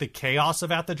like the chaos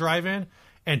of At the Drive-In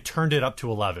and turned it up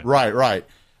to 11. Right.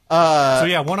 So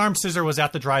yeah, One Arm Scissor was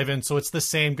At the Drive-In, so it's the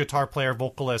same guitar player,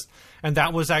 vocalist. And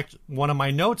that was one of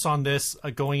my notes on this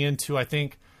going into, I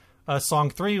think, song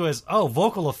 3 was,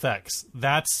 vocal effects.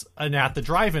 That's an At the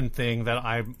Drive-In thing that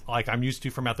I'm used to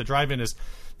from At the Drive-In. Is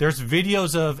there's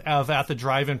videos of At the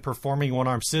Drive-In performing One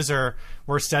Arm Scissor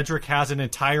where Cedric has an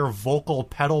entire vocal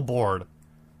pedal board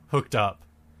hooked up.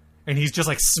 And he's just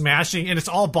like smashing, and it's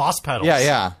all Boss pedals.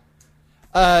 Yeah.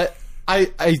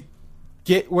 I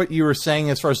get what you were saying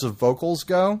as far as the vocals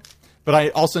go, but I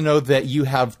also know that you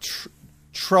have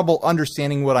trouble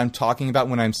understanding what I'm talking about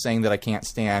when I'm saying that I can't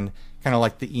stand kind of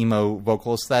like the emo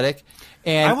vocal aesthetic.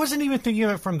 And I wasn't even thinking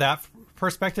of it from that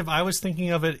perspective. I was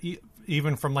thinking of it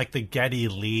even from like the Geddy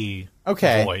Lee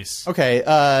voice.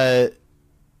 Okay.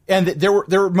 And there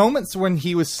were moments when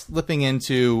he was slipping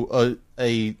into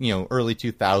a early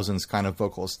 2000s kind of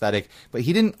vocal aesthetic, but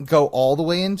he didn't go all the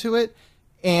way into it.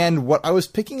 And what I was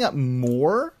picking up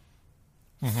more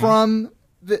from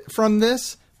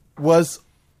this was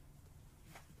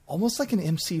almost like an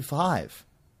MC5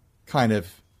 kind of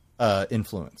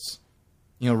influence.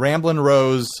 Ramblin'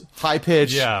 Rose, high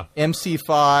pitch,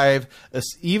 MC5,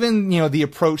 even the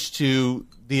approach to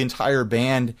the entire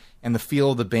band and the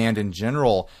feel of the band in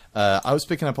general. I was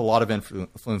picking up a lot of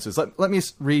influences. Let me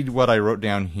read what I wrote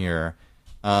down here.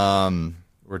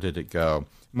 Where did it go?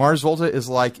 Mars Volta is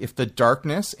like if The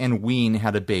Darkness and Ween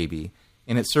had a baby,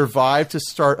 and it survived to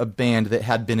start a band that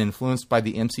had been influenced by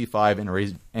the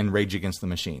MC5 and Rage Against the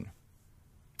Machine.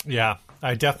 Yeah,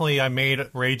 I made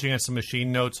Rage Against the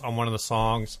Machine notes on one of the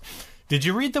songs. Did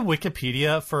you read the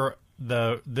Wikipedia for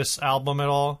this album at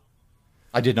all?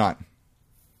 I did not.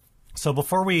 So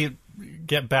before we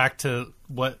get back to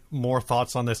what more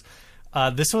thoughts on this,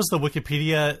 this was the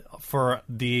Wikipedia for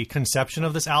the conception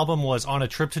of this album. Was on a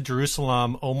trip to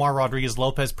Jerusalem, Omar Rodriguez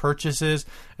Lopez purchases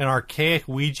an archaic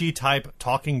Ouija-type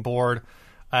talking board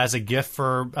as a gift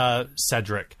for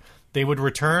Cedric. They would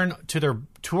return to their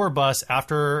tour bus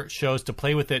after shows to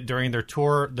play with it during their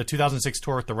tour, the 2006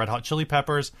 tour with the Red Hot Chili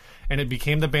Peppers, and it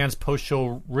became the band's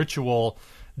post-show ritual,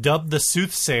 dubbed The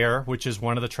Soothsayer, which is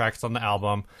one of the tracks on the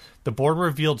album. The board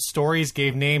revealed stories,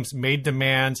 gave names, made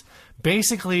demands,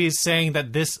 basically saying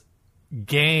that this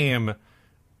game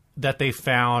that they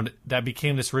found that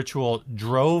became this ritual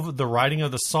drove the writing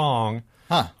of the song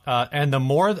and the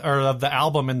more of the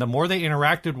album, and the more they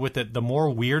interacted with it, the more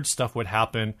weird stuff would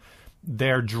happen.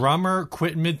 Their drummer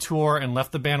quit mid-tour and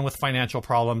left the band with financial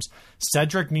problems.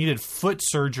 Cedric needed foot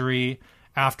surgery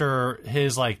after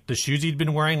his the shoes he'd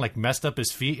been wearing messed up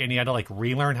his feet, and he had to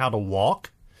relearn how to walk.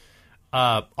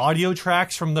 Audio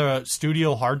tracks from the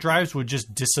studio hard drives would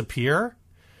just disappear.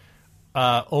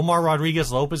 Omar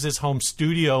Rodriguez Lopez's home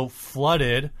studio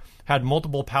flooded, had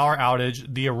multiple power outage.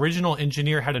 The original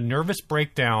engineer had a nervous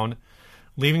breakdown,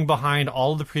 leaving behind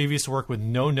all of the previous work with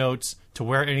no notes to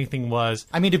where anything was.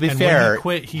 I mean, to be and fair, when he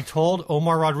quit, he told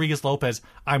Omar Rodriguez Lopez,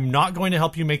 "I'm not going to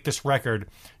help you make this record.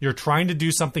 You're trying to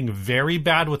do something very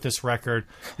bad with this record.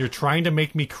 You're trying to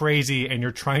make me crazy, and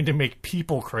you're trying to make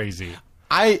people crazy."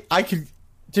 I could,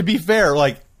 to be fair,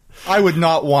 I would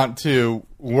not want to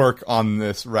work on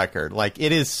this record.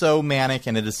 It is so manic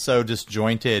and it is so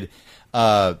disjointed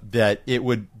that it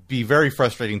would be very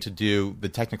frustrating to do the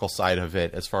technical side of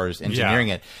it as far as engineering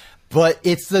it. But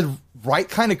it's the right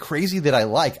kind of crazy that I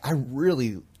like. I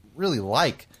really, really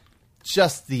like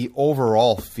just the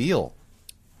overall feel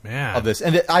Man. of this.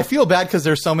 And I feel bad because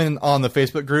there's someone on the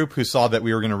Facebook group who saw that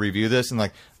we were going to review this and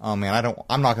like, oh man,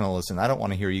 I'm not going to listen. I don't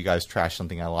want to hear you guys trash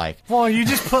something I like. Well, you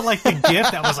just put like the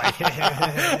GIF that was like,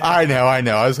 I know.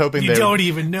 I was hoping you don't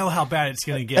even know how bad it's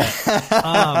going to get.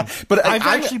 But I'm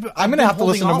going to have to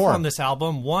listen to more on this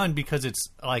album. One, because it's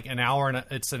like an hour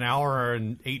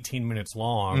and 18 minutes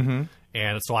long. Mm-hmm.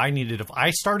 And so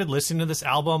I started listening to this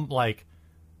album like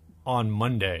on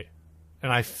Monday.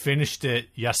 And I finished it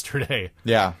yesterday.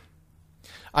 Yeah.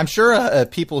 I'm sure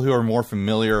people who are more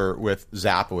familiar with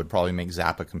Zappa would probably make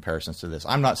Zappa comparisons to this.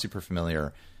 I'm not super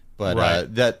familiar, but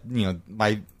right. That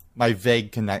my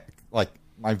vague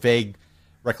my vague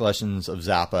recollections of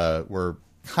Zappa were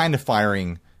kind of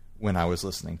firing when I was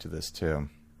listening to this too.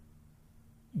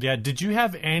 Yeah. Did you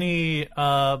have any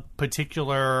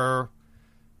particular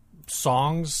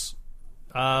songs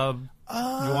you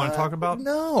want to talk about?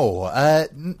 No.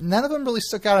 None of them really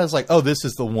stuck out as like, oh, this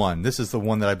is the one. This is the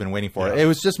one that I've been waiting for. Yeah. It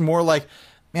was just more like,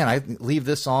 man, I leave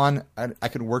this on. I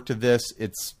could work to this.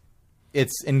 It's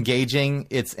engaging.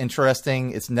 It's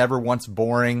interesting. It's never once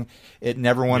boring. It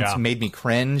never once made me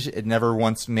cringe. It never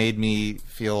once made me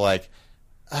feel like,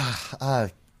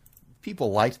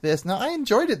 people liked this. No, I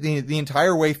enjoyed it the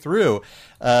entire way through.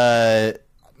 My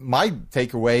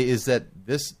takeaway is that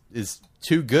this is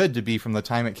too good to be from the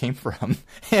time it came from.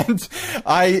 And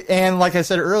like I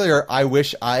said earlier, I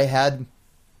wish I had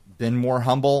been more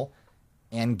humble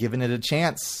and given it a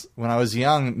chance when I was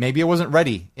young. Maybe I wasn't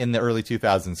ready in the early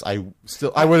 2000s. I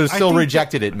would have still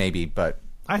rejected it maybe, but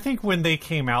I think when they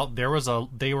came out, they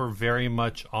were very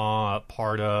much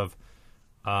part of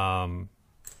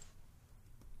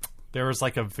there was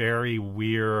like a very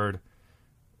weird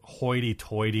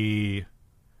hoity-toity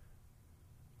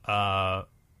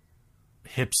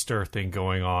hipster thing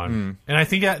going on. And I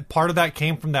think that part of that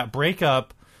came from that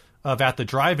breakup of At the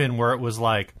Drive-In, where it was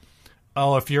like,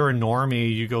 oh, if you're a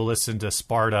normie, you go listen to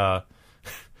Sparta,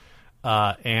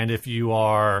 and if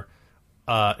you're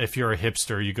a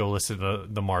hipster, you go listen to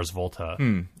the Mars Volta.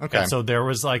 Okay. And so there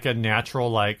was like a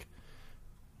natural like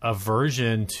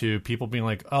aversion to people being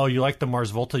like, oh, you like the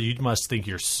Mars Volta, you must think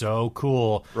you're so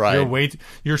cool. Right.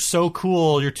 You're so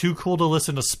cool. You're too cool to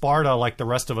listen to Sparta like the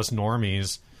rest of us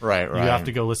normies. Right. You have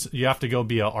to go listen. You have to go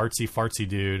be a artsy fartsy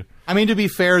dude. I mean, to be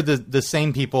fair, the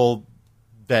same people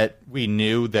that we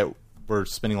knew that were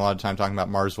spending a lot of time talking about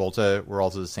Mars Volta were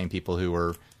also the same people who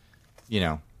were,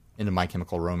 into My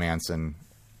Chemical Romance and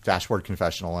Dashboard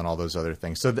Confessional and all those other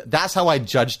things. So that's how I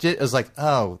judged it. As like,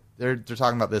 oh, they're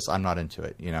talking about this, I'm not into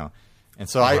it, And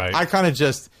so I kind of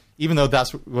just, even though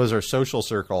that was our social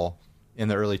circle in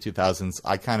the early 2000s,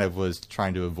 I kind of was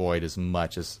trying to avoid as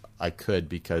much as I could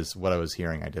because what I was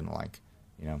hearing I didn't like,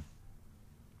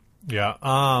 Yeah.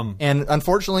 And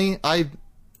unfortunately, I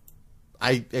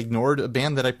ignored a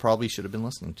band that I probably should have been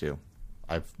listening to.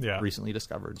 I've recently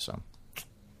discovered. So,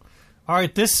 all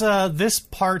right, this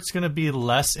part's going to be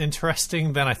less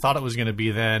interesting than I thought it was going to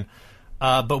be. Then,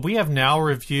 but we have now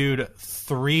reviewed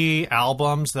 3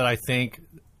 albums that I think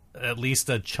at least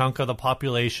a chunk of the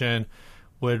population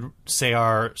would say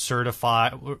are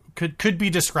certified, could be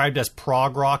described as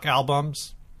prog rock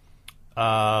albums.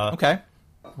 Okay.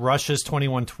 Rush's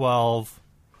 2112.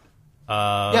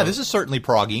 Yeah, this is certainly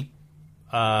proggy.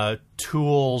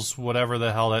 Tool's whatever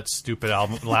the hell that stupid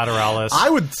album, Lateralis. I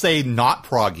would say not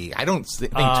proggy. I don't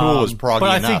think Tool is proggy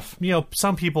but enough. I think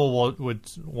some people would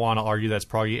want to argue that's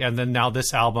proggy, and then now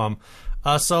this album.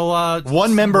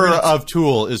 One member of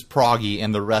Tool is proggy,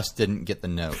 and the rest didn't get the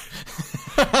note.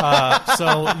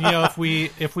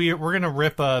 If we're gonna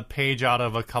rip a page out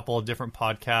of a couple of different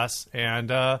podcasts,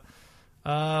 and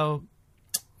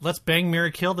let's bang,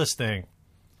 marry, kill this thing,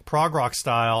 prog rock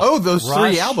style. Oh, those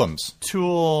Rush, 3 albums: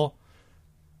 Tool,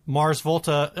 Mars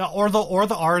Volta, or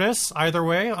the artists. Either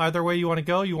way you want to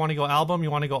go. You want to go album. You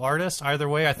want to go artist. Either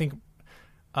way, I think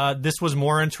this was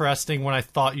more interesting when I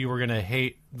thought you were gonna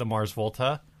hate the Mars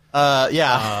Volta.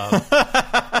 Yeah.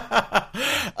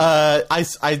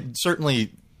 I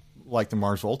certainly like the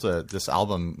Mars Volta, this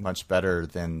album, much better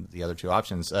than the other 2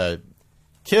 options.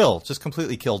 Just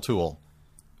completely kill Tool.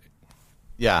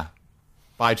 Yeah.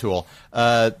 Bye, Tool.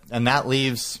 And that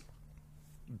leaves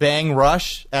Bang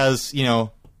Rush as, an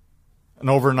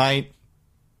overnight,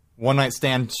 one-night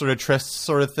stand sort of tryst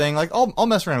sort of thing. Like, I'll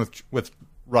mess around with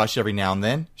Rush every now and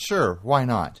then. Sure, why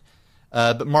not?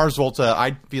 But Mars Volta,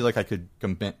 I feel like I could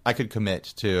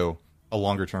commit to a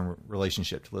longer term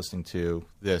relationship to listening to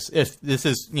this. If this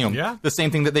is, the same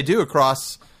thing that they do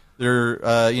across their,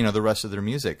 the rest of their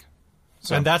music.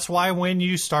 So. And that's why when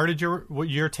you started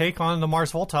your take on the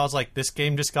Mars Volta, I was like, this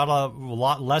game just got a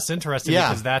lot less interesting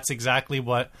because that's exactly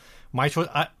what My choice.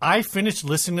 I finished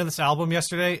listening to this album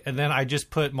yesterday, and then I just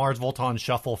put Mars Volta on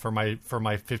shuffle for my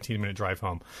 15-minute drive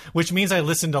home, which means I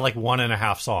listened to like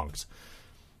 1.5 songs.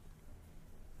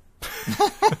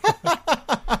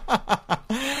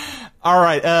 All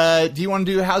right. Do you want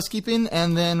to do housekeeping,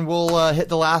 and then we'll hit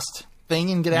the last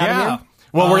thing and get out of here?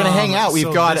 Well, we're gonna hang out.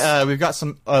 We've got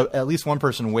some at least one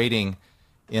person waiting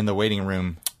in the waiting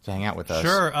room to hang out with us.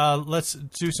 Sure. Let's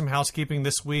do some housekeeping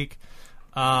this week.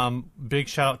 Big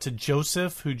shout out to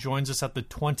Joseph, who joins us at the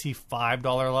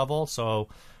 $25 level. So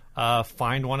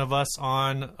find one of us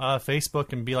on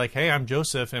Facebook and be like, hey, I'm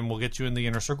Joseph, and we'll get you in the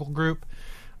Inner Circle group.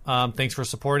 Thanks for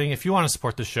supporting. If you want to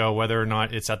support the show, whether or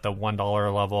not it's at the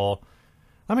 $1 level,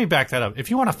 let me back that up. If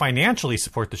you want to financially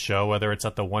support the show, whether it's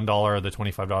at the $1 or the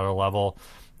 $25 level,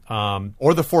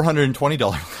 or the $420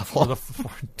 level,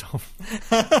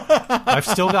 I've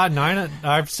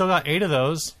still got 8 of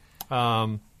those.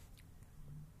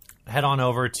 Head on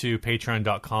over to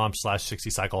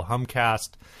patreon.com/60cyclehumcast.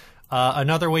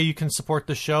 Another way you can support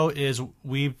the show is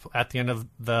at the end of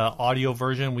the audio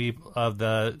version of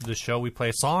the show, we play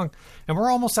a song, and we're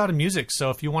almost out of music. So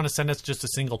if you want to send us just a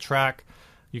single track,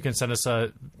 you can send us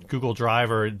a Google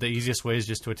Drive, or the easiest way is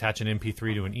just to attach an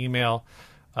MP3 to an email.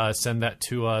 Send that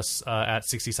to us at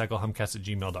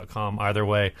 60cyclehumcast@gmail.com. Either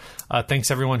way,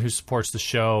 thanks everyone who supports the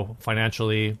show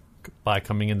financially by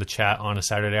coming in the chat on a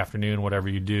Saturday afternoon, whatever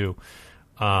you do.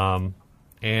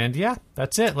 And yeah,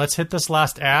 that's it. Let's hit this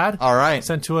last ad. All right.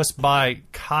 Sent to us by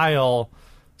Kyle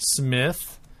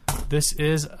Smith. This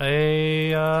is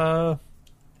a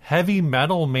heavy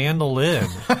metal mandolin.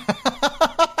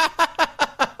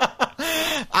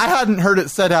 I hadn't heard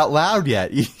it said out loud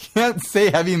yet. You can't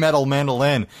say heavy metal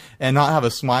mandolin and not have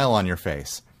a smile on your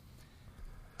face.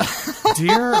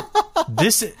 Dear,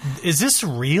 is this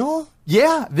real?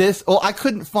 Yeah, I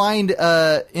couldn't find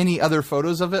any other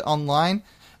photos of it online,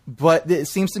 but it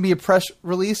seems to be a press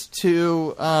release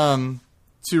to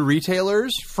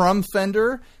retailers from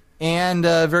Fender, and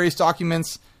various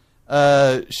documents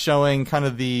showing kind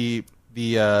of the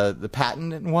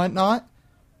patent and whatnot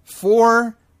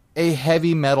for a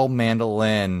heavy metal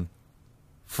mandolin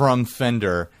from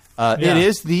Fender. It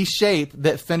is the shape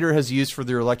that Fender has used for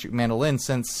their electric mandolin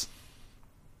since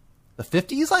the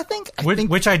 50s, I think.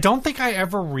 Which I don't think I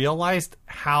ever realized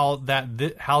how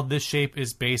this shape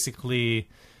is basically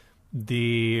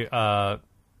the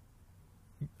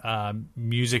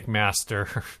Music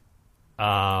Master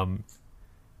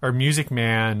or Music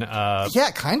Man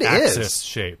it kind of Axis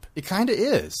shape. It kind of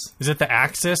is. Is it the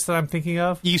Axis that I'm thinking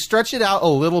of? You stretch it out a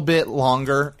little bit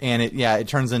longer, and it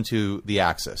turns into the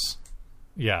Axis.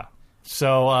 Yeah.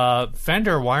 So,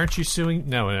 Fender, why aren't you suing?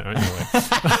 No, anyway.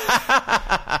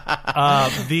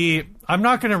 I'm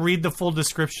not going to read the full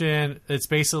description. It's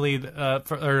basically,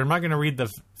 I'm not going to read the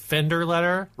Fender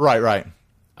letter. Right.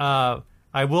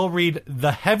 I will read,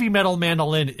 the heavy metal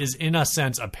mandolin is in a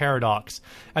sense a paradox,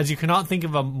 as you cannot think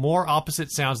of a more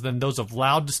opposite sounds than those of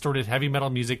loud, distorted heavy metal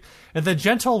music and the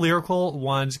gentle lyrical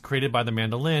ones created by the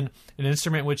mandolin, an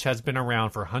instrument which has been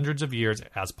around for hundreds of years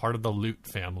as part of the lute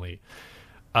family.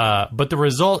 But the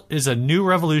result is a new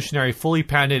revolutionary, fully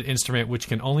patented instrument which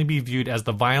can only be viewed as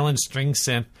the violin string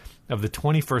synth of the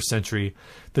 21st century.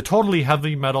 The totally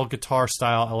heavy metal guitar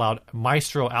style allowed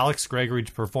maestro Alex Gregory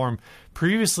to perform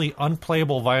previously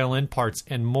unplayable violin parts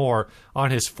and more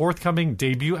on his forthcoming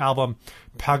debut album,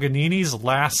 Paganini's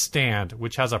Last Stand,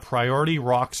 which has a Priority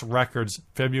Rocks Records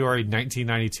February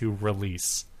 1992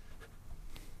 release.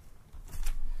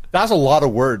 That's a lot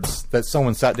of words that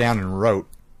someone sat down and wrote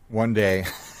one day.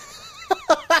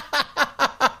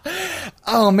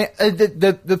 Oh man,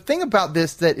 the thing about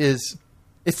this that is,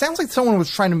 it sounds like someone was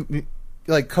trying to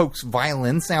like coax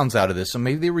violin sounds out of this, so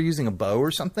maybe they were using a bow or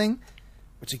something,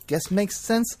 which I guess makes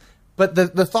sense. But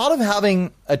the thought of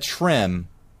having a trim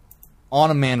on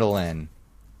a mandolin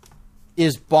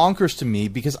is bonkers to me,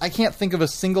 because I can't think of a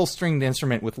single stringed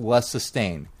instrument with less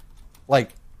sustain.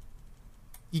 Like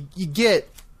you get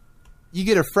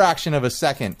a fraction of a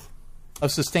second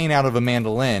of sustain out of a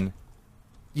mandolin.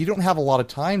 You don't have a lot of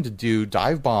time to do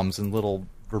dive bombs and little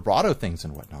vibrato things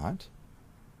and whatnot.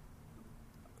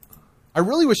 I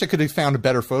really wish I could have found a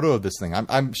better photo of this thing.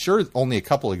 I'm sure only a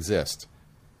couple exist.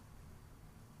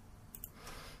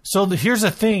 So here's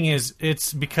the thing: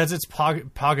 it's because it's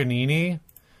Paganini.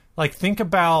 Like, think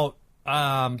about.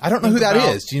 I don't know who that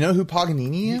is. Do you know who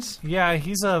Paganini is? Yeah,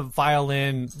 he's a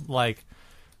violin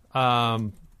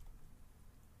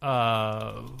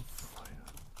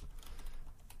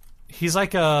he's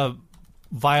like a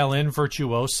violin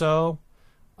virtuoso.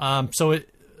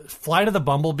 Flight of the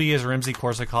Bumblebee is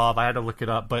Rimsky-Korsakov. I had to look it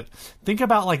up, but think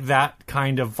about like that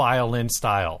kind of violin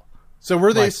style. So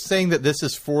were they saying that this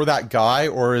is for that guy,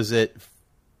 or is it...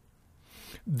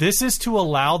 This is to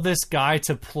allow this guy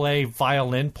to play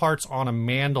violin parts on a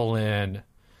mandolin.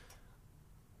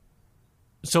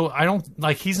 So I don't...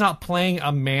 Like, he's not playing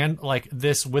a like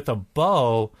this with a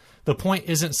bow. The point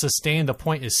isn't sustain. The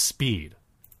point is speed.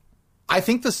 I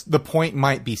think the point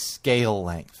might be scale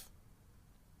length.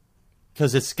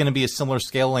 Because it's going to be a similar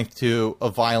scale length to a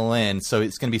violin, so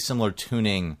it's going to be similar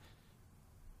tuning.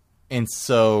 And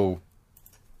so...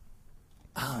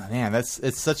 Oh, man, it's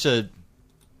such a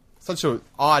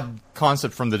odd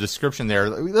concept from the description there.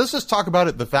 Let's just talk about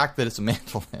it, the fact that it's a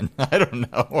mandolin. I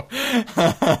don't know.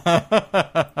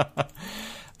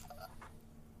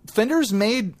 Fender's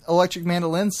made electric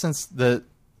mandolins since at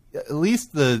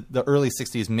least the early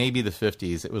 60s, maybe the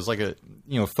 50s. It was like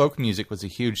folk music was a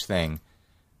huge thing.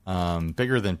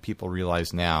 Bigger than people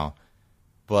realize now.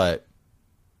 But,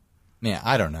 man,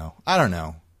 I don't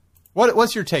know.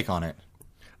 What's your take on it?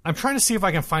 I'm trying to see if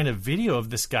I can find a video of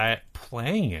this guy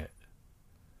playing it.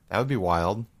 That would be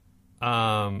wild.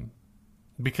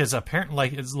 Because apparently,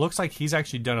 it looks like he's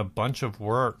actually done a bunch of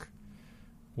work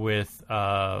with,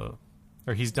 or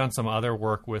he's done some other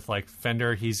work with like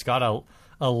Fender. He's got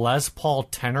a Les Paul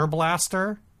tenor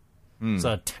blaster. It's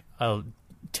a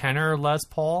tenor Les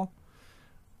Paul.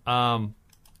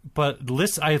 But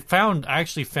I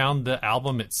actually found the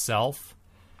album itself.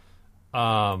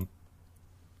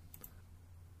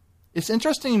 It's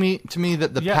interesting to me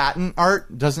that the patent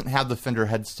art doesn't have the Fender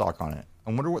headstock on it. I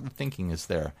wonder what the thinking is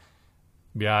there.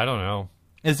 Yeah, I don't know.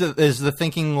 Is the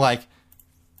thinking like,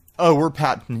 oh,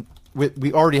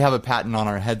 we already have a patent on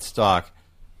our headstock.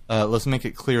 Let's make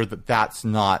it clear that that's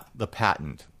not the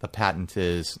patent. The patent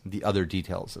is the other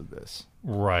details of this.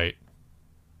 Right.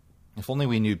 If only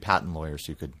we knew patent lawyers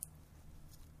who could...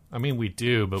 I mean, we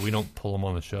do, but we don't pull them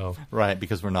on the show. Right,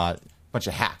 because we're not a bunch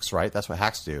of hacks, right? That's what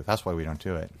hacks do. That's why we don't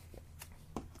do it.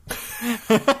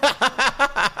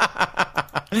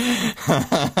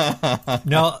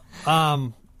 No,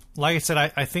 like I said,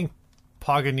 I think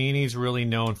Paganini's really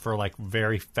known for like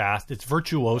very fast. It's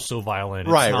virtuoso violin.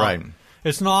 Right.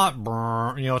 It's not,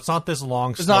 it's not this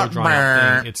long, slow,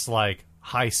 drawn-out thing. It's like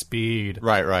high speed.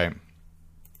 Right.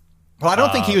 Well, I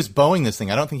don't think he was bowing this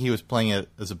thing. I don't think he was playing it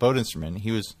as a bowed instrument.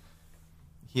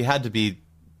 He had to be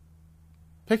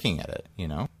picking at it,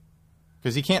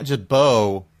 because he can't just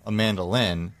bow a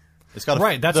mandolin. It's got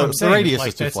that's what I'm saying. The radius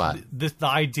is too flat. The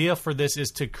idea for this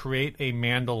is to create a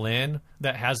mandolin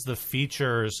that has the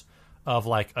features of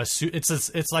like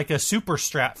it's like a super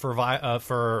strat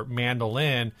for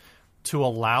mandolin to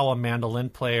allow a mandolin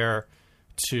player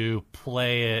to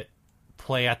play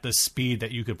at the speed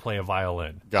that you could play a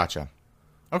violin. Gotcha.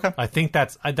 Okay. I think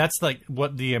that's like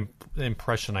what the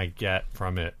impression I get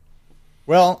from it.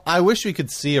 Well, I wish we could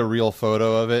see a real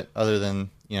photo of it other than,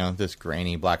 this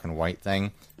grainy black and white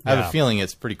thing. I have a feeling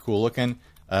it's pretty cool looking.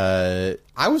 I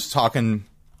was talking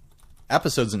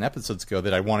episodes and episodes ago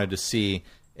that I wanted to see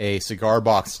a cigar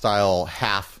box style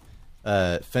half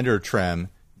Fender trim.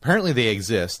 Apparently they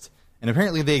exist, and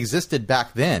apparently they existed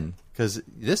back then because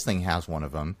this thing has one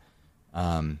of them.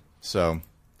 So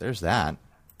there's that.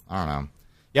 I don't know.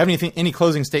 You have any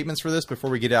closing statements for this before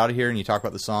we get out of here and you talk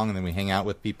about the song and then we hang out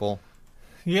with people?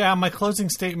 Yeah, my closing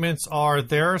statements are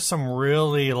there are some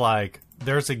really like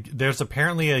there's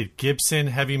apparently a Gibson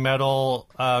heavy metal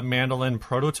mandolin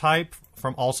prototype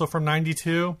from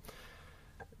 92.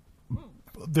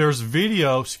 There's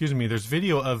video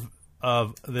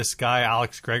of this guy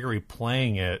Alex Gregory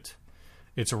playing it.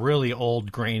 It's a really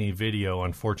old grainy video,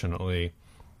 unfortunately.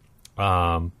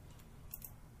 But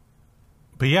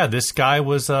yeah, this guy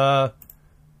was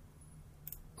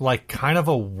like kind of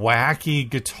a wacky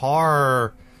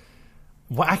guitar.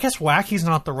 Well, I guess wacky's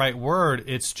not the right word.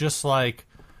 It's just like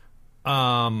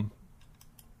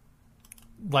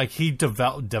he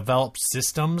developed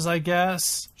systems, I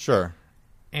guess. Sure.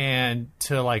 And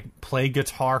to like play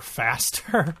guitar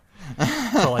faster,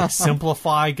 to like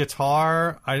simplify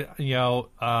guitar.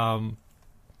 I'm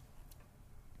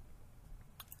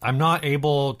not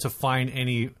able to find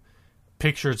any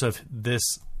pictures of this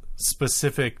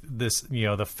specific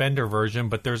the Fender version,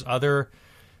 but there's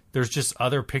just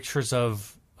other pictures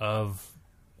of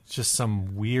just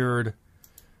some weird,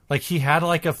 like he had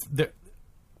like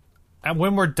and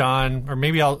when we're done, or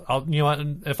maybe I'll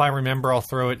if I remember I'll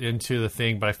throw it into the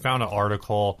thing, but I found an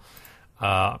article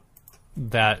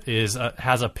that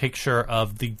has a picture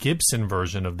of the Gibson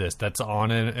version of this that's on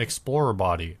an Explorer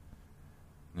body.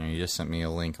 You just sent me a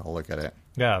link. I'll look at it.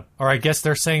 Yeah, or I guess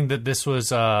they're saying that this was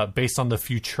based on the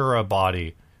Futura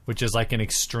body, which is like an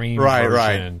extreme version.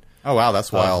 Right. Oh wow,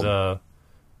 that's wild.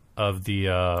 Of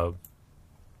the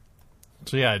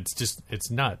So yeah,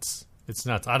 it's nuts. It's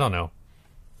nuts. I don't know.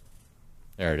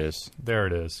 There it is. There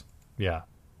it is. Yeah.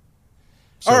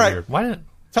 So all right. Weird. Why didn't...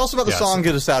 Tell us about the song,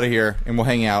 get us out of here, and we'll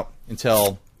hang out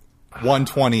until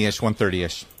 1:20-ish,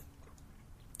 1:30-ish.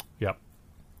 Yep.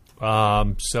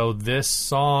 So this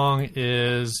song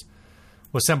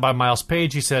was sent by Miles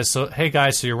Page. He says, "So hey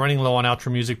guys, so you're running low on outro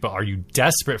music, but are you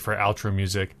desperate for outro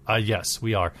music?" Yes,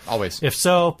 we are. Always. If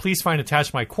so, please find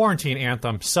attached my quarantine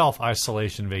anthem,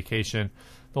 Self-Isolation Vacation.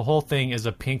 The whole thing is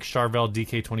a pink Charvel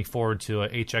DK24 to a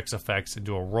HX Effects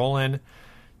into a Roland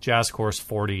Jazz Chorus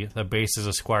 40. The bass is a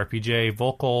Squier PJ.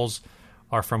 Vocals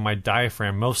are from my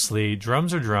diaphragm mostly.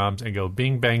 Drums are drums and go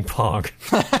bing bang pong.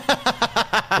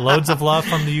 Loads of love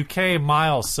from the UK,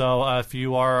 Miles. So if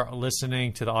you are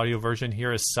listening to the audio version,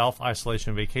 here is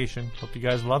Self-Isolation Vacation. Hope you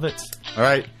guys love it. All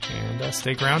right. And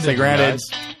stay grounded. Stay grounded.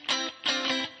 Guys.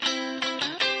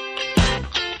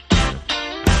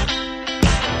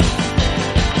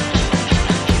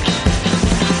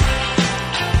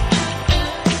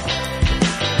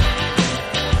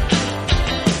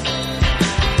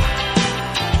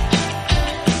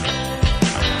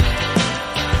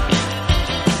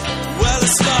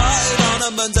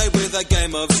 Monday with a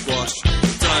game of squash.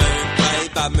 Don't play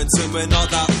badminton, we're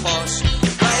not that posh.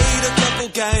 Played a couple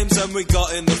games and we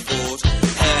got in the fort.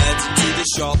 Head to the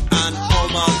shop and oh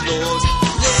my lord,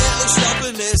 little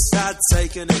stubbornness had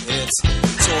taken a hit.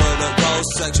 Toilet roll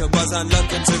section wasn't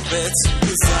looking to fit.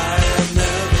 'Cause I have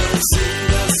never seen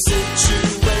a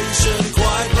situation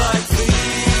quite like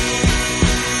these.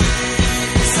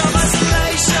 Some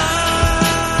isolation.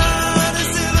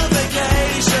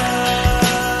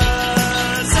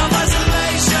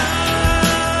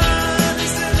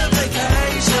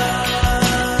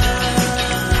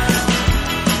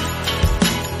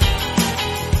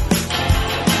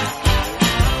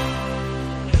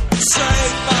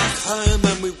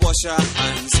 Wash our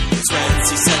hands.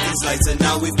 20 seconds later,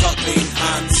 now we've got clean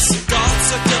hands.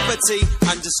 Got a cup of tea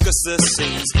and discuss the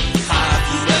scenes. Have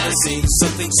you ever seen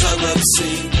something so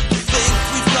obscene? Think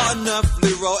we've got enough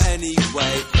loo-roll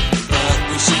anyway, but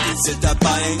we should consider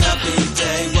buying a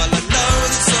bidet. Well, I know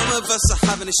that some of us are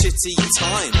having a shitty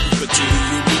time, but do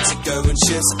you need to go and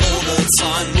shit all the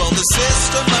time? Well, the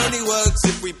system only works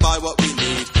if we buy what we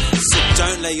need. So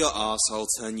don't let your arsehole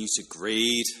turn you to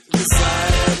greed. 'Cause I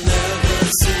have never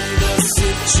seen a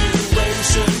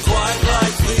situation quite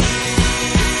like these.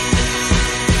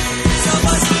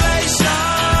 Self-isolation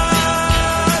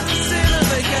is in a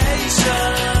vacation.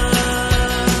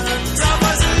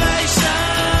 Self-isolation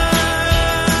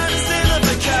is in a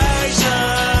vacation.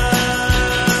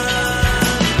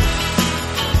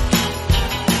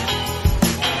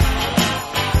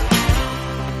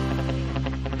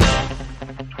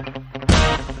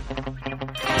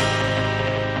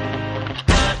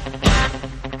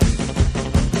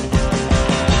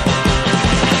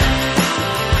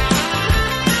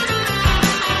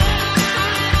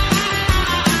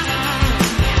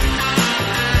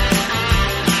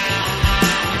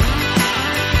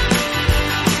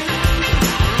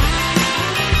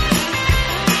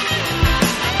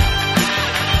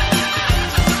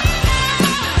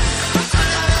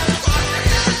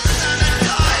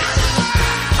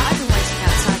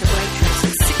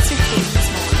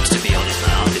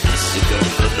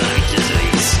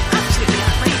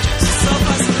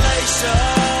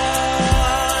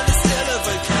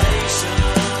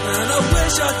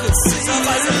 I could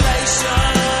see